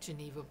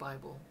Geneva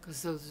Bible,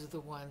 because those are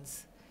the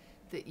ones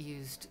that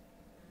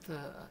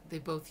they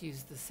both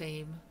used the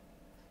same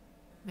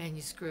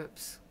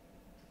manuscripts.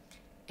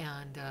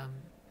 And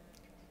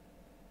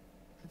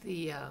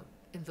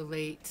in the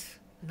late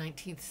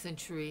 19th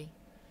century,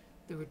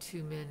 there were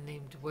two men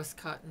named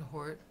Westcott and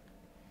Hort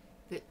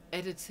that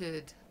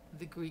edited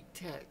the Greek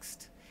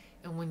text.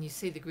 And when you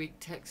say the Greek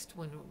text,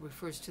 when it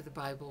refers to the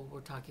Bible,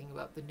 we're talking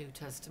about the New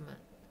Testament.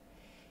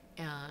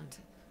 And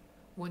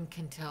one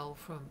can tell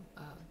from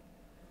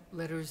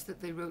letters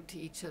that they wrote to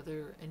each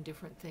other and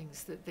different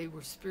things that they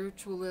were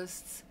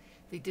spiritualists.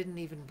 They didn't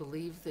even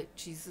believe that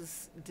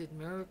Jesus did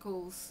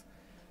miracles.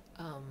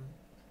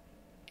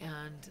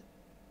 And,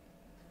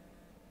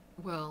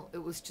 well,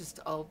 it was just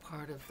all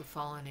part of the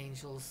fallen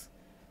angel's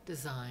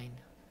design.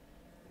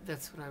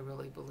 That's what I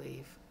really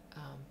believe.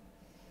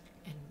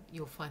 And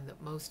you'll find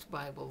that most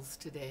Bibles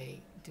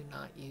today do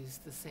not use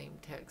the same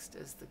text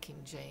as the King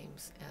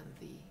James and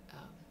the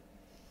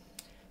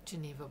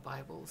Geneva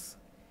Bibles.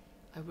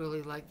 I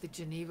really like the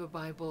Geneva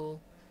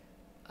Bible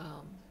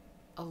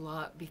a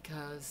lot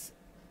because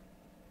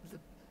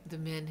the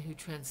men who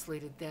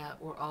translated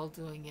that were all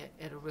doing it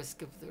at a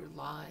risk of their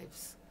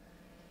lives.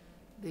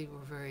 They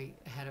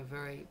had a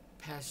very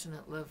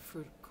passionate love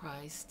for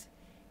Christ,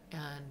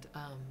 and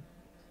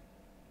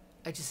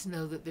I just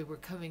know that they were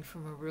coming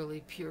from a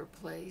really pure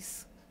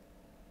place.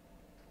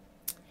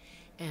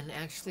 And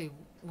actually,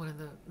 one of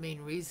the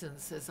main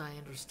reasons, as I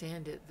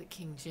understand it, that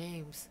King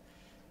James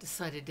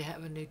decided to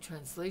have a new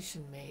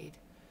translation made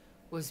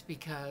was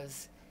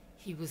because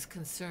he was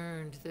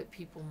concerned that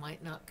people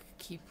might not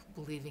keep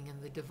believing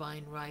in the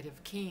divine right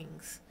of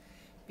kings,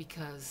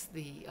 because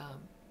the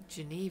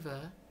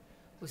Geneva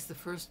was the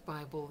first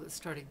Bible that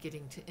started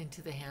getting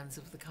into the hands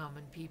of the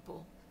common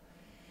people.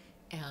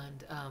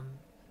 And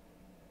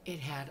it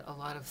had a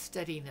lot of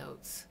study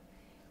notes.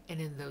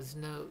 And in those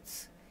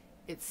notes,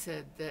 it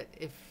said that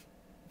if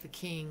the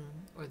king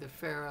or the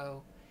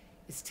pharaoh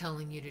is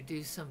telling you to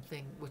do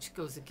something which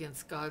goes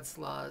against God's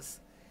laws,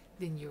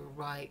 then you're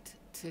right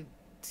to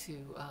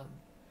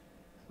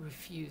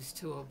refuse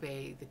to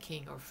obey the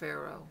king or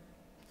pharaoh.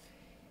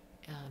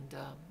 And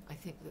I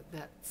think that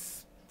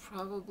that's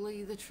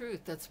probably the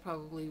truth. That's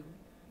probably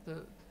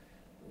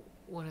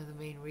one of the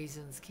main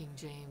reasons King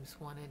James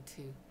wanted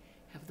to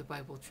have the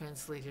Bible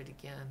translated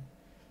again,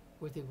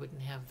 where they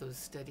wouldn't have those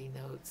study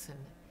notes and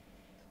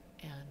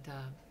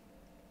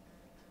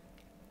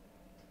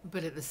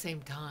but at the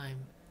same time,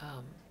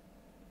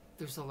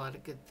 there's a lot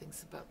of good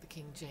things about the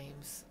King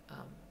James.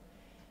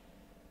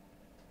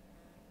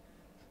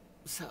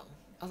 So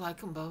I like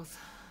them both.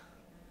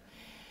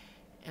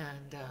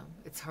 And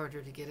it's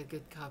harder to get a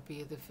good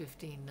copy of the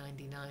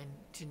 1599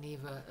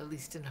 Geneva, at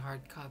least in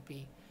hard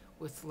copy,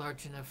 with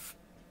large enough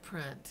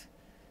print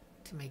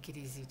to make it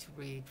easy to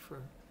read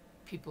for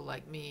people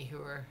like me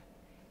who are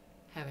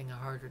having a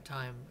harder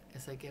time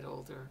as I get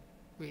older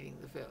reading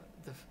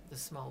the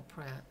small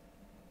print.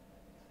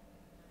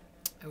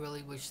 I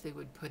really wish they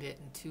would put it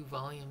in 2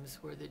 volumes,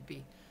 where there'd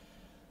be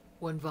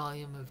 1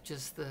 volume of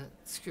just the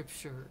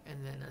scripture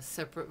and then a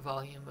separate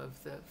volume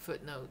of the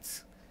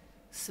footnotes,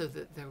 so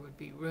that there would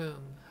be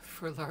room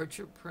for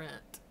larger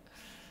print.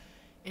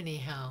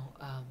 Anyhow,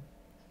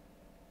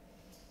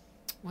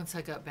 once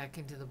I got back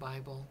into the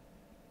Bible,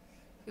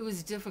 it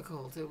was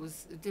difficult. It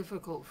was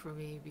difficult for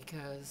me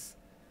because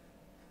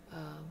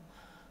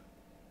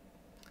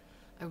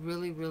I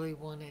really, really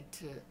wanted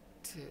to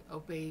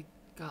obey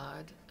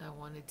God. I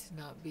wanted to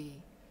not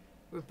be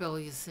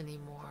rebellious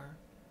anymore.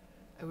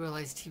 I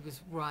realized he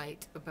was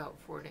right about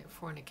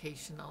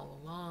fornication all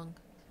along.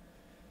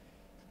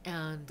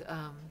 And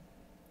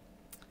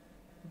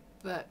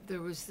but there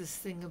was this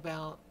thing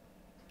about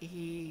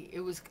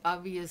it was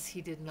obvious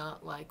he did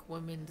not like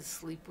women to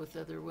sleep with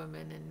other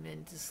women and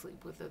men to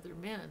sleep with other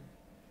men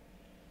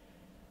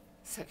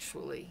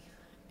sexually.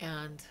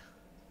 And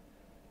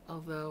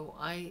although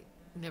I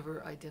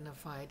never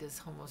identified as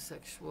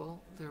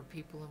homosexual, there are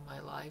people in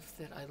my life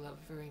that I love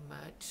very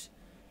much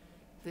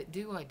that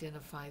do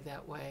identify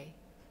that way.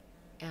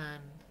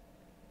 And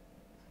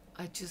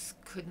I just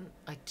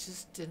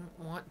didn't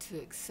want to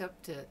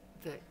accept it,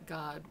 that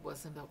God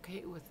wasn't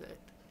okay with it.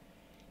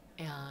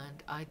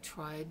 And I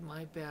tried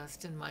my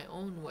best in my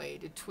own way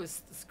to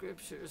twist the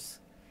scriptures.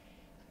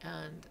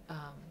 And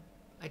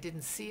I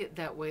didn't see it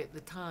that way at the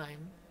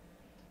time,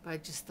 but I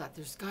just thought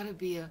there's got to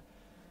be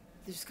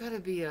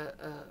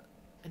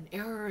an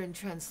error in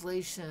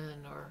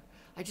translation, or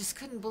I just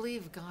couldn't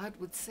believe God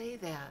would say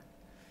that.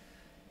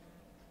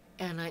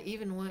 And I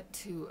even went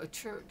to a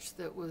church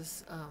that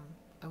was,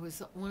 I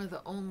was one of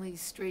the only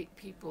straight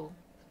people,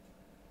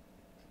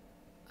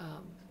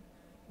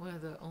 one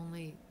of the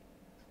only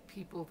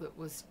people that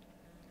was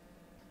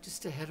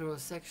just a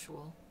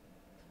heterosexual,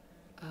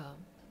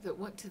 that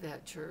went to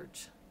that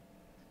church.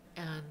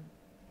 And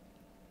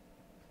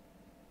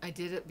I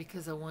did it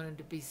because I wanted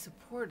to be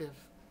supportive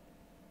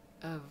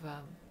of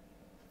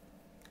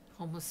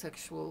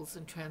homosexuals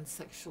and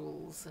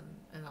transsexuals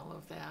and all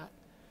of that.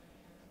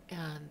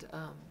 And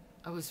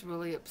I was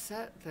really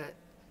upset that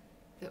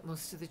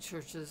most of the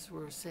churches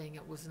were saying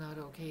it was not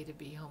okay to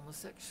be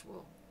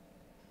homosexual,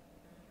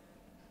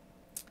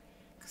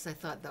 because I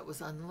thought that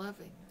was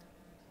unloving.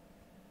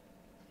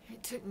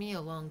 It took me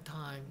a long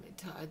time.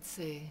 I'd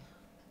say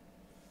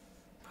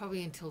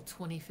probably until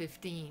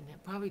 2015.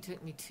 It probably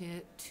took me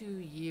 2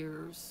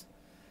 years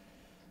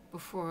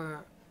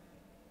before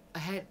I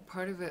had.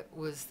 Part of it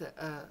was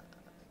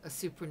a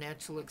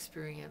supernatural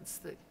experience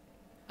that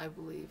I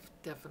believe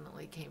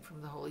definitely came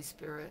from the Holy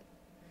Spirit,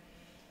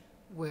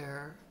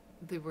 where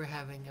they were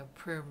having a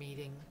prayer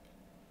meeting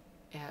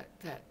at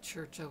that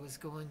church I was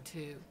going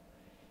to,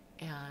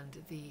 and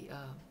the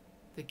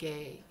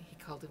gay, he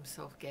called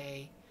himself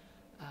gay,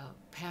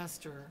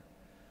 pastor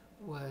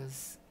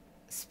was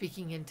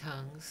speaking in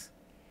tongues,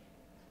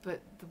 but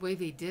the way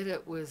they did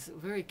it was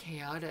very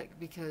chaotic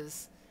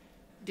because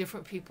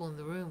different people in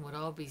the room would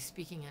all be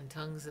speaking in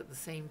tongues at the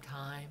same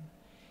time,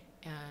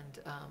 and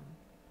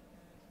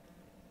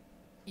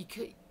you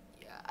could,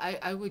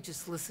 I would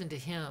just listen to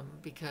him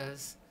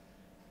because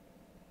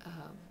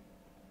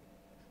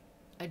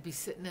I'd be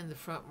sitting in the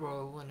front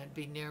row and I'd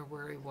be near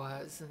where he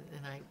was,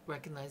 and I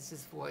recognized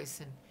his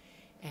voice,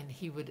 and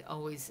he would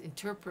always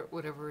interpret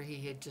whatever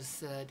he had just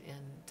said in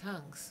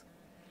tongues.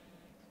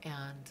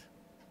 And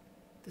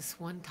this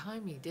one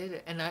time he did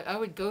it, and I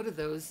would go to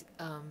those,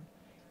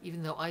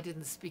 even though I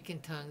didn't speak in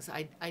tongues.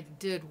 I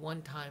did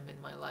one time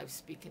in my life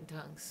speak in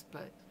tongues,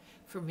 but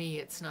for me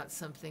it's not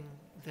something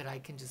that I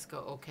can just go,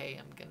 okay,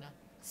 I'm gonna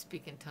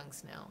speak in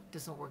tongues now. It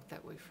doesn't work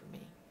that way for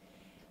me.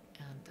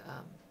 And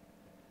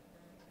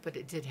but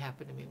it did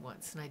happen to me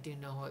once, and I do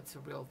know it's a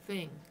real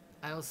thing.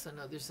 I also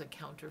know there's a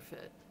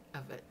counterfeit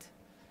of it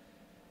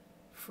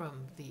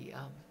from the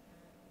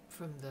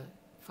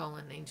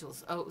fallen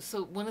angels. Oh,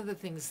 so one of the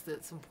things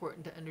that's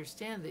important to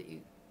understand that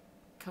you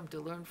come to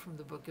learn from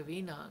the book of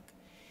Enoch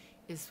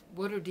is,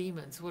 what are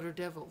demons? What are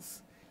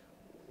devils?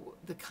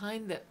 The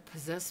kind that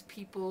possess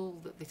people,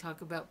 that they talk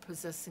about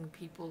possessing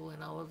people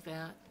and all of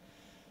that,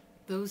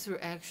 those are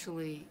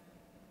actually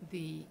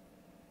the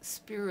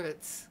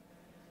spirits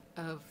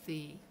of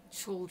the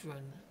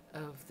children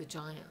of the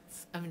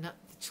giants. I mean, not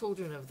the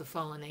children of the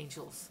fallen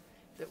angels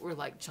that were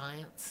like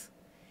giants.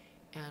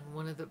 And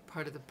one of the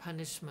part of the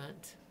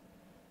punishment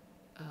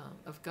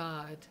of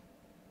God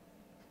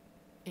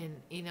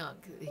in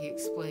Enoch, he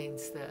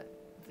explains that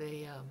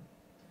they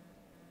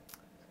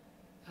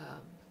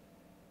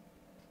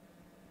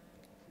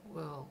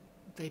well,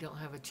 they don't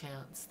have a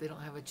chance. They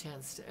don't have a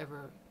chance to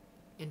ever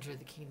enter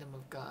the kingdom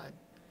of God,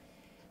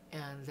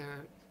 and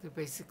they're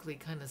basically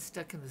kind of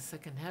stuck in the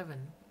second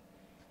heaven,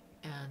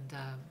 and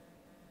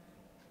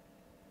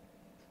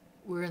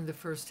we're in the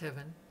first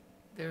heaven,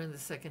 they're in the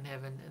second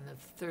heaven, and the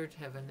third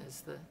heaven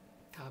is the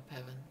top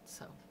heaven.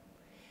 So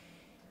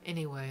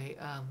anyway,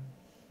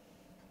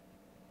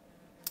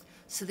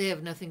 so they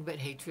have nothing but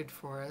hatred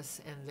for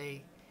us, and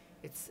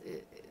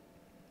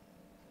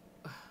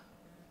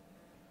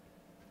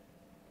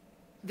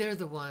they're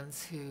the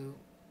ones who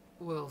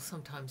will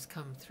sometimes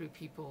come through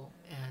people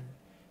and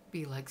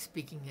be like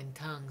speaking in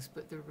tongues,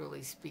 but they're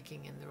really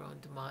speaking in their own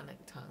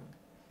demonic tongue.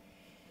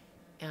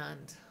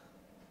 And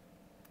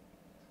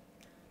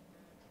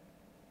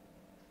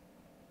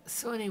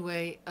so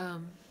anyway,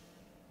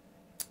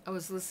 I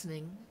was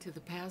listening to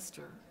the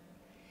pastor,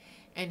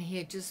 and he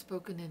had just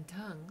spoken in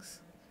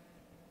tongues,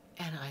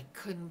 and I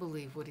couldn't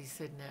believe what he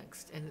said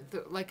next. And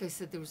like I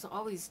said, there was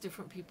all these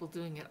different people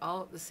doing it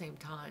all at the same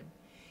time,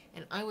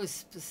 and I was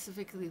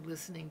specifically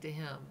listening to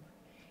him.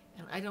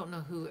 And I don't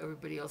know who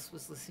everybody else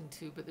was listening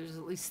to, but there's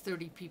at least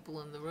 30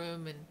 people in the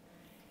room and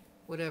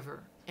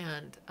whatever.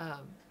 And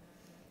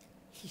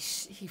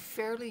he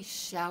fairly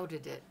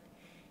shouted it.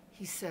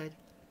 He said,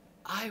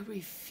 "I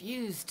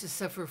refuse to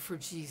suffer for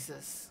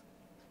Jesus."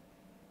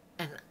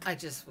 And I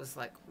just was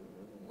like,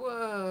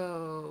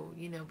 whoa,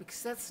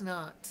 because that's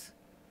not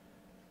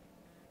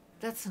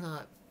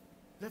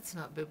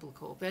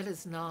biblical.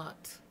 That's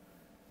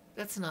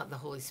not the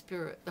Holy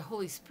Spirit. The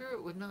Holy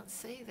Spirit would not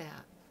say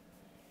that.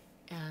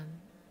 And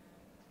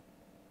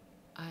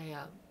I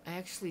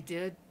actually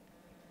did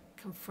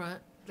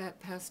confront that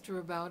pastor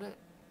about it.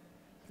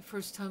 The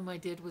first time I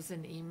did was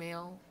an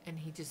email, and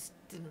he just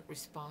didn't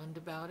respond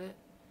about it.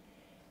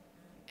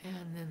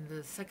 And then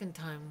the second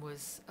time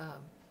was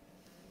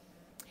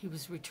he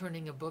was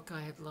returning a book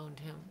I had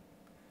loaned him,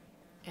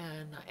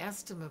 and I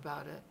asked him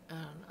about it,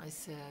 and I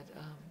said,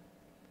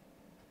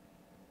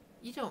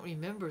 "You don't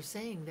remember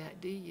saying that,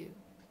 do you?"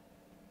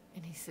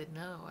 And he said,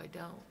 "No, I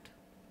don't.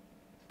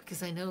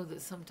 Because I know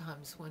that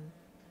sometimes when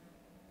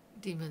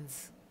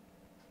demons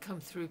come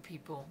through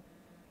people,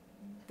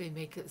 they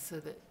make it so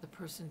that the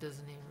person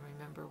doesn't even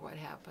remember what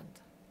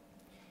happened."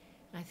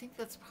 And I think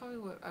that's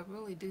probably I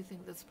really do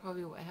think that's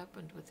probably what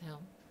happened with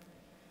him,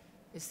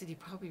 is that he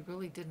probably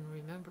really didn't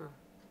remember.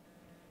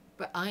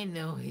 But I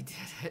know he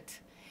did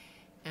it.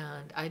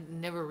 And I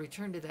never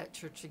returned to that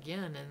church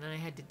again, and then I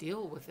had to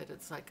deal with it.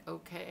 It's like,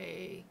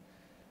 okay,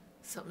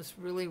 something's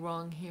really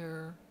wrong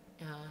here.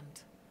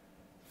 And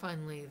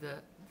finally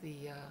the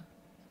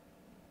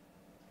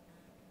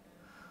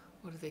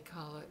what do they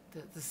call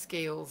it? The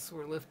scales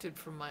were lifted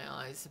from my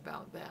eyes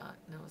about that.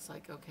 And I was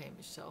like, okay,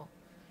 Michelle,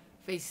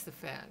 face the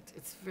fact.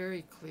 It's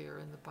very clear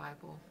in the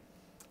Bible,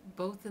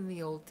 both in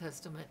the Old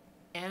Testament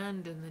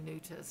and in the New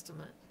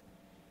Testament,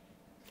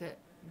 that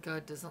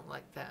God doesn't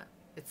like that.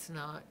 It's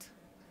not.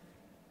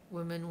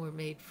 Women were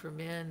made for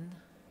men,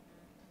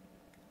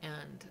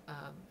 and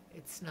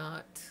it's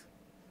not.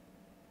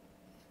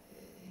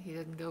 He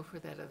doesn't go for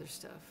that other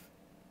stuff.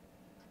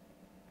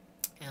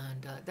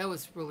 And that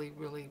was really,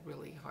 really,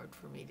 really hard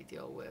for me to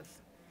deal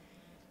with,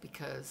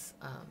 because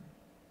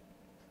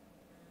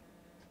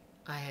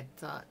I had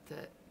thought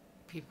that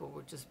people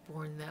were just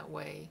born that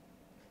way.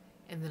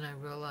 And then I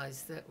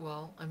realized that,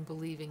 well, I'm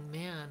believing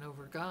man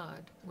over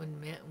God. When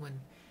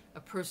a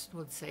person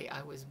would say,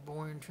 I was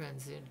born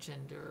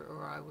transgender,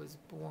 or I was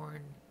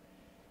born,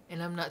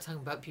 and I'm not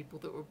talking about people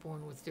that were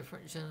born with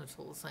different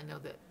genitals. I know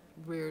that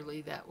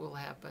rarely that will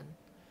happen.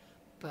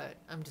 But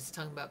I'm just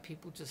talking about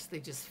people they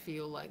just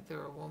feel like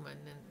they're a woman,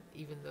 and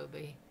even though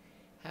they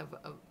have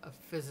a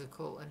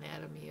physical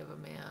anatomy of a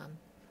man,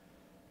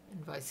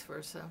 and vice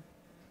versa.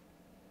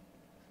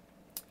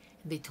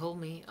 And they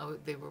told me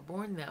they were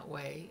born that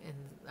way, and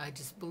I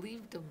just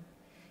believed them.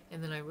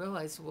 And then I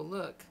realized, well,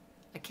 look,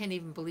 I can't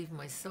even believe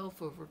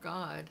myself over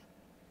God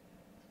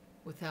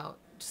without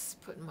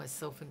just putting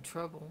myself in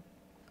trouble.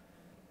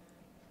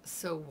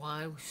 So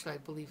why should I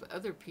believe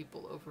other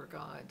people over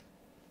God?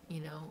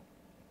 You know,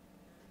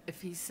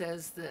 if he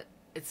says that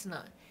it's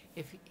not,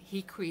 if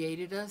he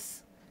created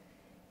us,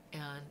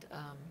 and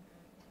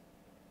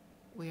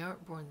we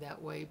aren't born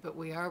that way, but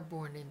we are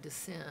born into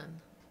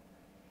sin.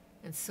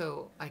 And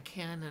so I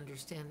can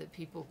understand that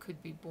people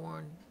could be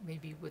born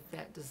maybe with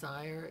that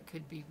desire. It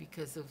could be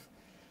because of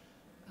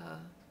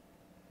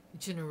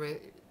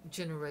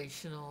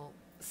generational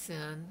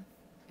sin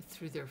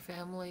through their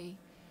family.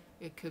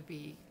 It could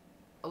be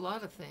a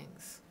lot of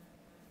things,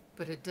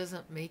 but it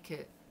doesn't make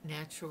it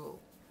natural.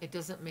 It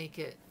doesn't make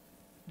it,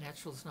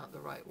 natural is not the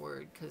right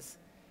word, because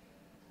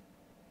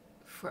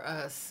for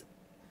us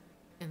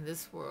in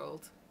this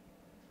world,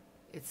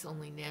 it's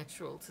only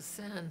natural to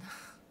sin.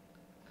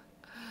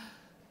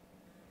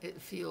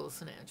 It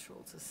feels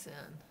natural to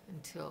sin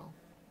until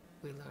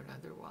we learn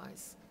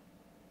otherwise.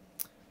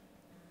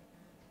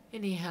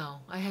 Anyhow,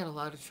 I had a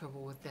lot of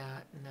trouble with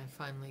that, and I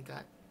finally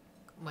got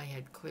my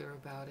head clear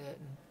about it,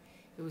 and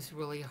it was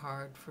really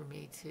hard for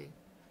me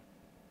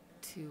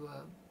to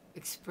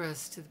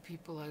express to the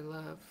people I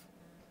love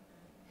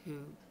who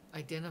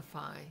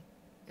identify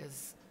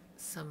as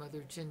some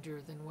other gender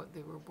than what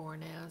they were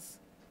born as.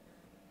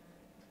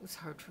 It was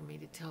hard for me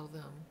to tell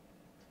them,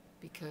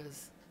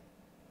 because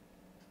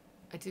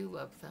I do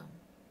love them.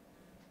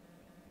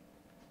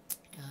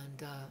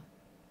 And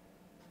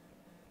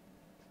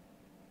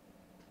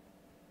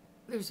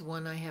there's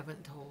one I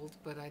haven't told,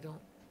 but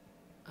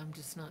I'm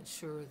just not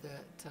sure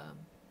that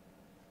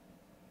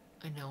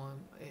I know him.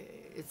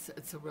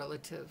 It's a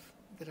relative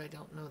that I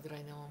don't know that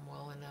I know him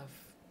well enough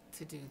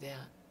to do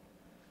that.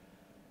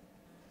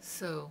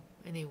 So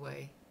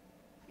anyway,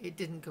 it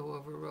didn't go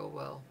over real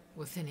well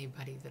with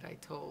anybody that I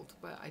told,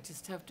 but I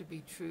just have to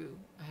be true.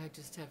 I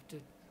just have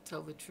to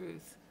tell the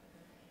truth.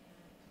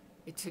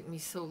 It took me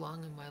so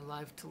long in my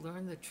life to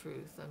learn the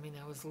truth. I mean,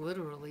 I was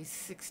literally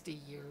 60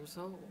 years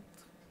old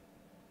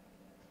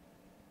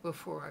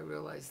before I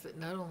realized that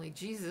not only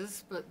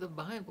Jesus, but the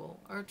Bible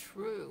are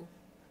true.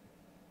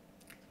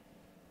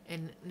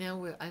 And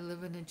now I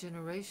live in a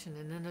generation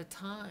and in a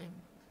time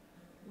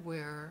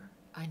where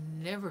I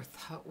never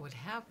thought would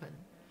happen,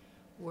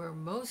 where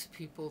most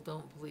people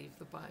don't believe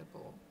the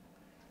Bible.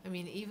 I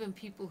mean, even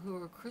people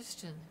who are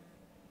Christian,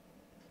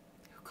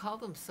 who call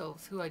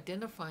themselves, who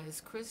identify as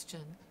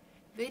Christian,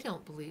 they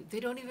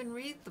don't even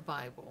read the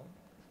Bible,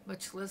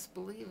 much less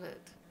believe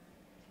it.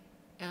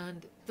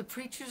 And the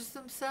preachers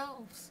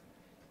themselves,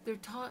 they're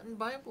taught in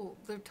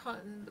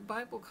the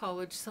Bible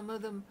college. Some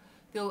of them,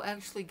 they'll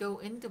actually go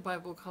into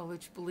Bible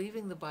college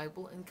believing the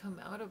Bible and come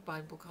out of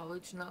Bible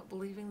college not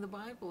believing the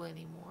Bible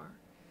anymore.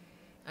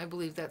 I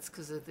believe that's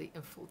because of the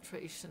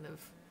infiltration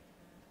of,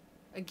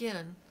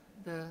 again,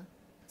 the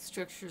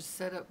structures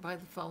set up by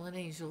the fallen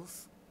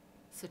angels,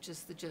 such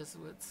as the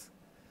Jesuits.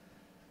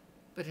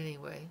 But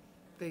anyway,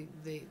 they're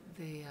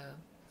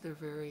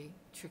very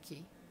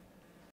tricky.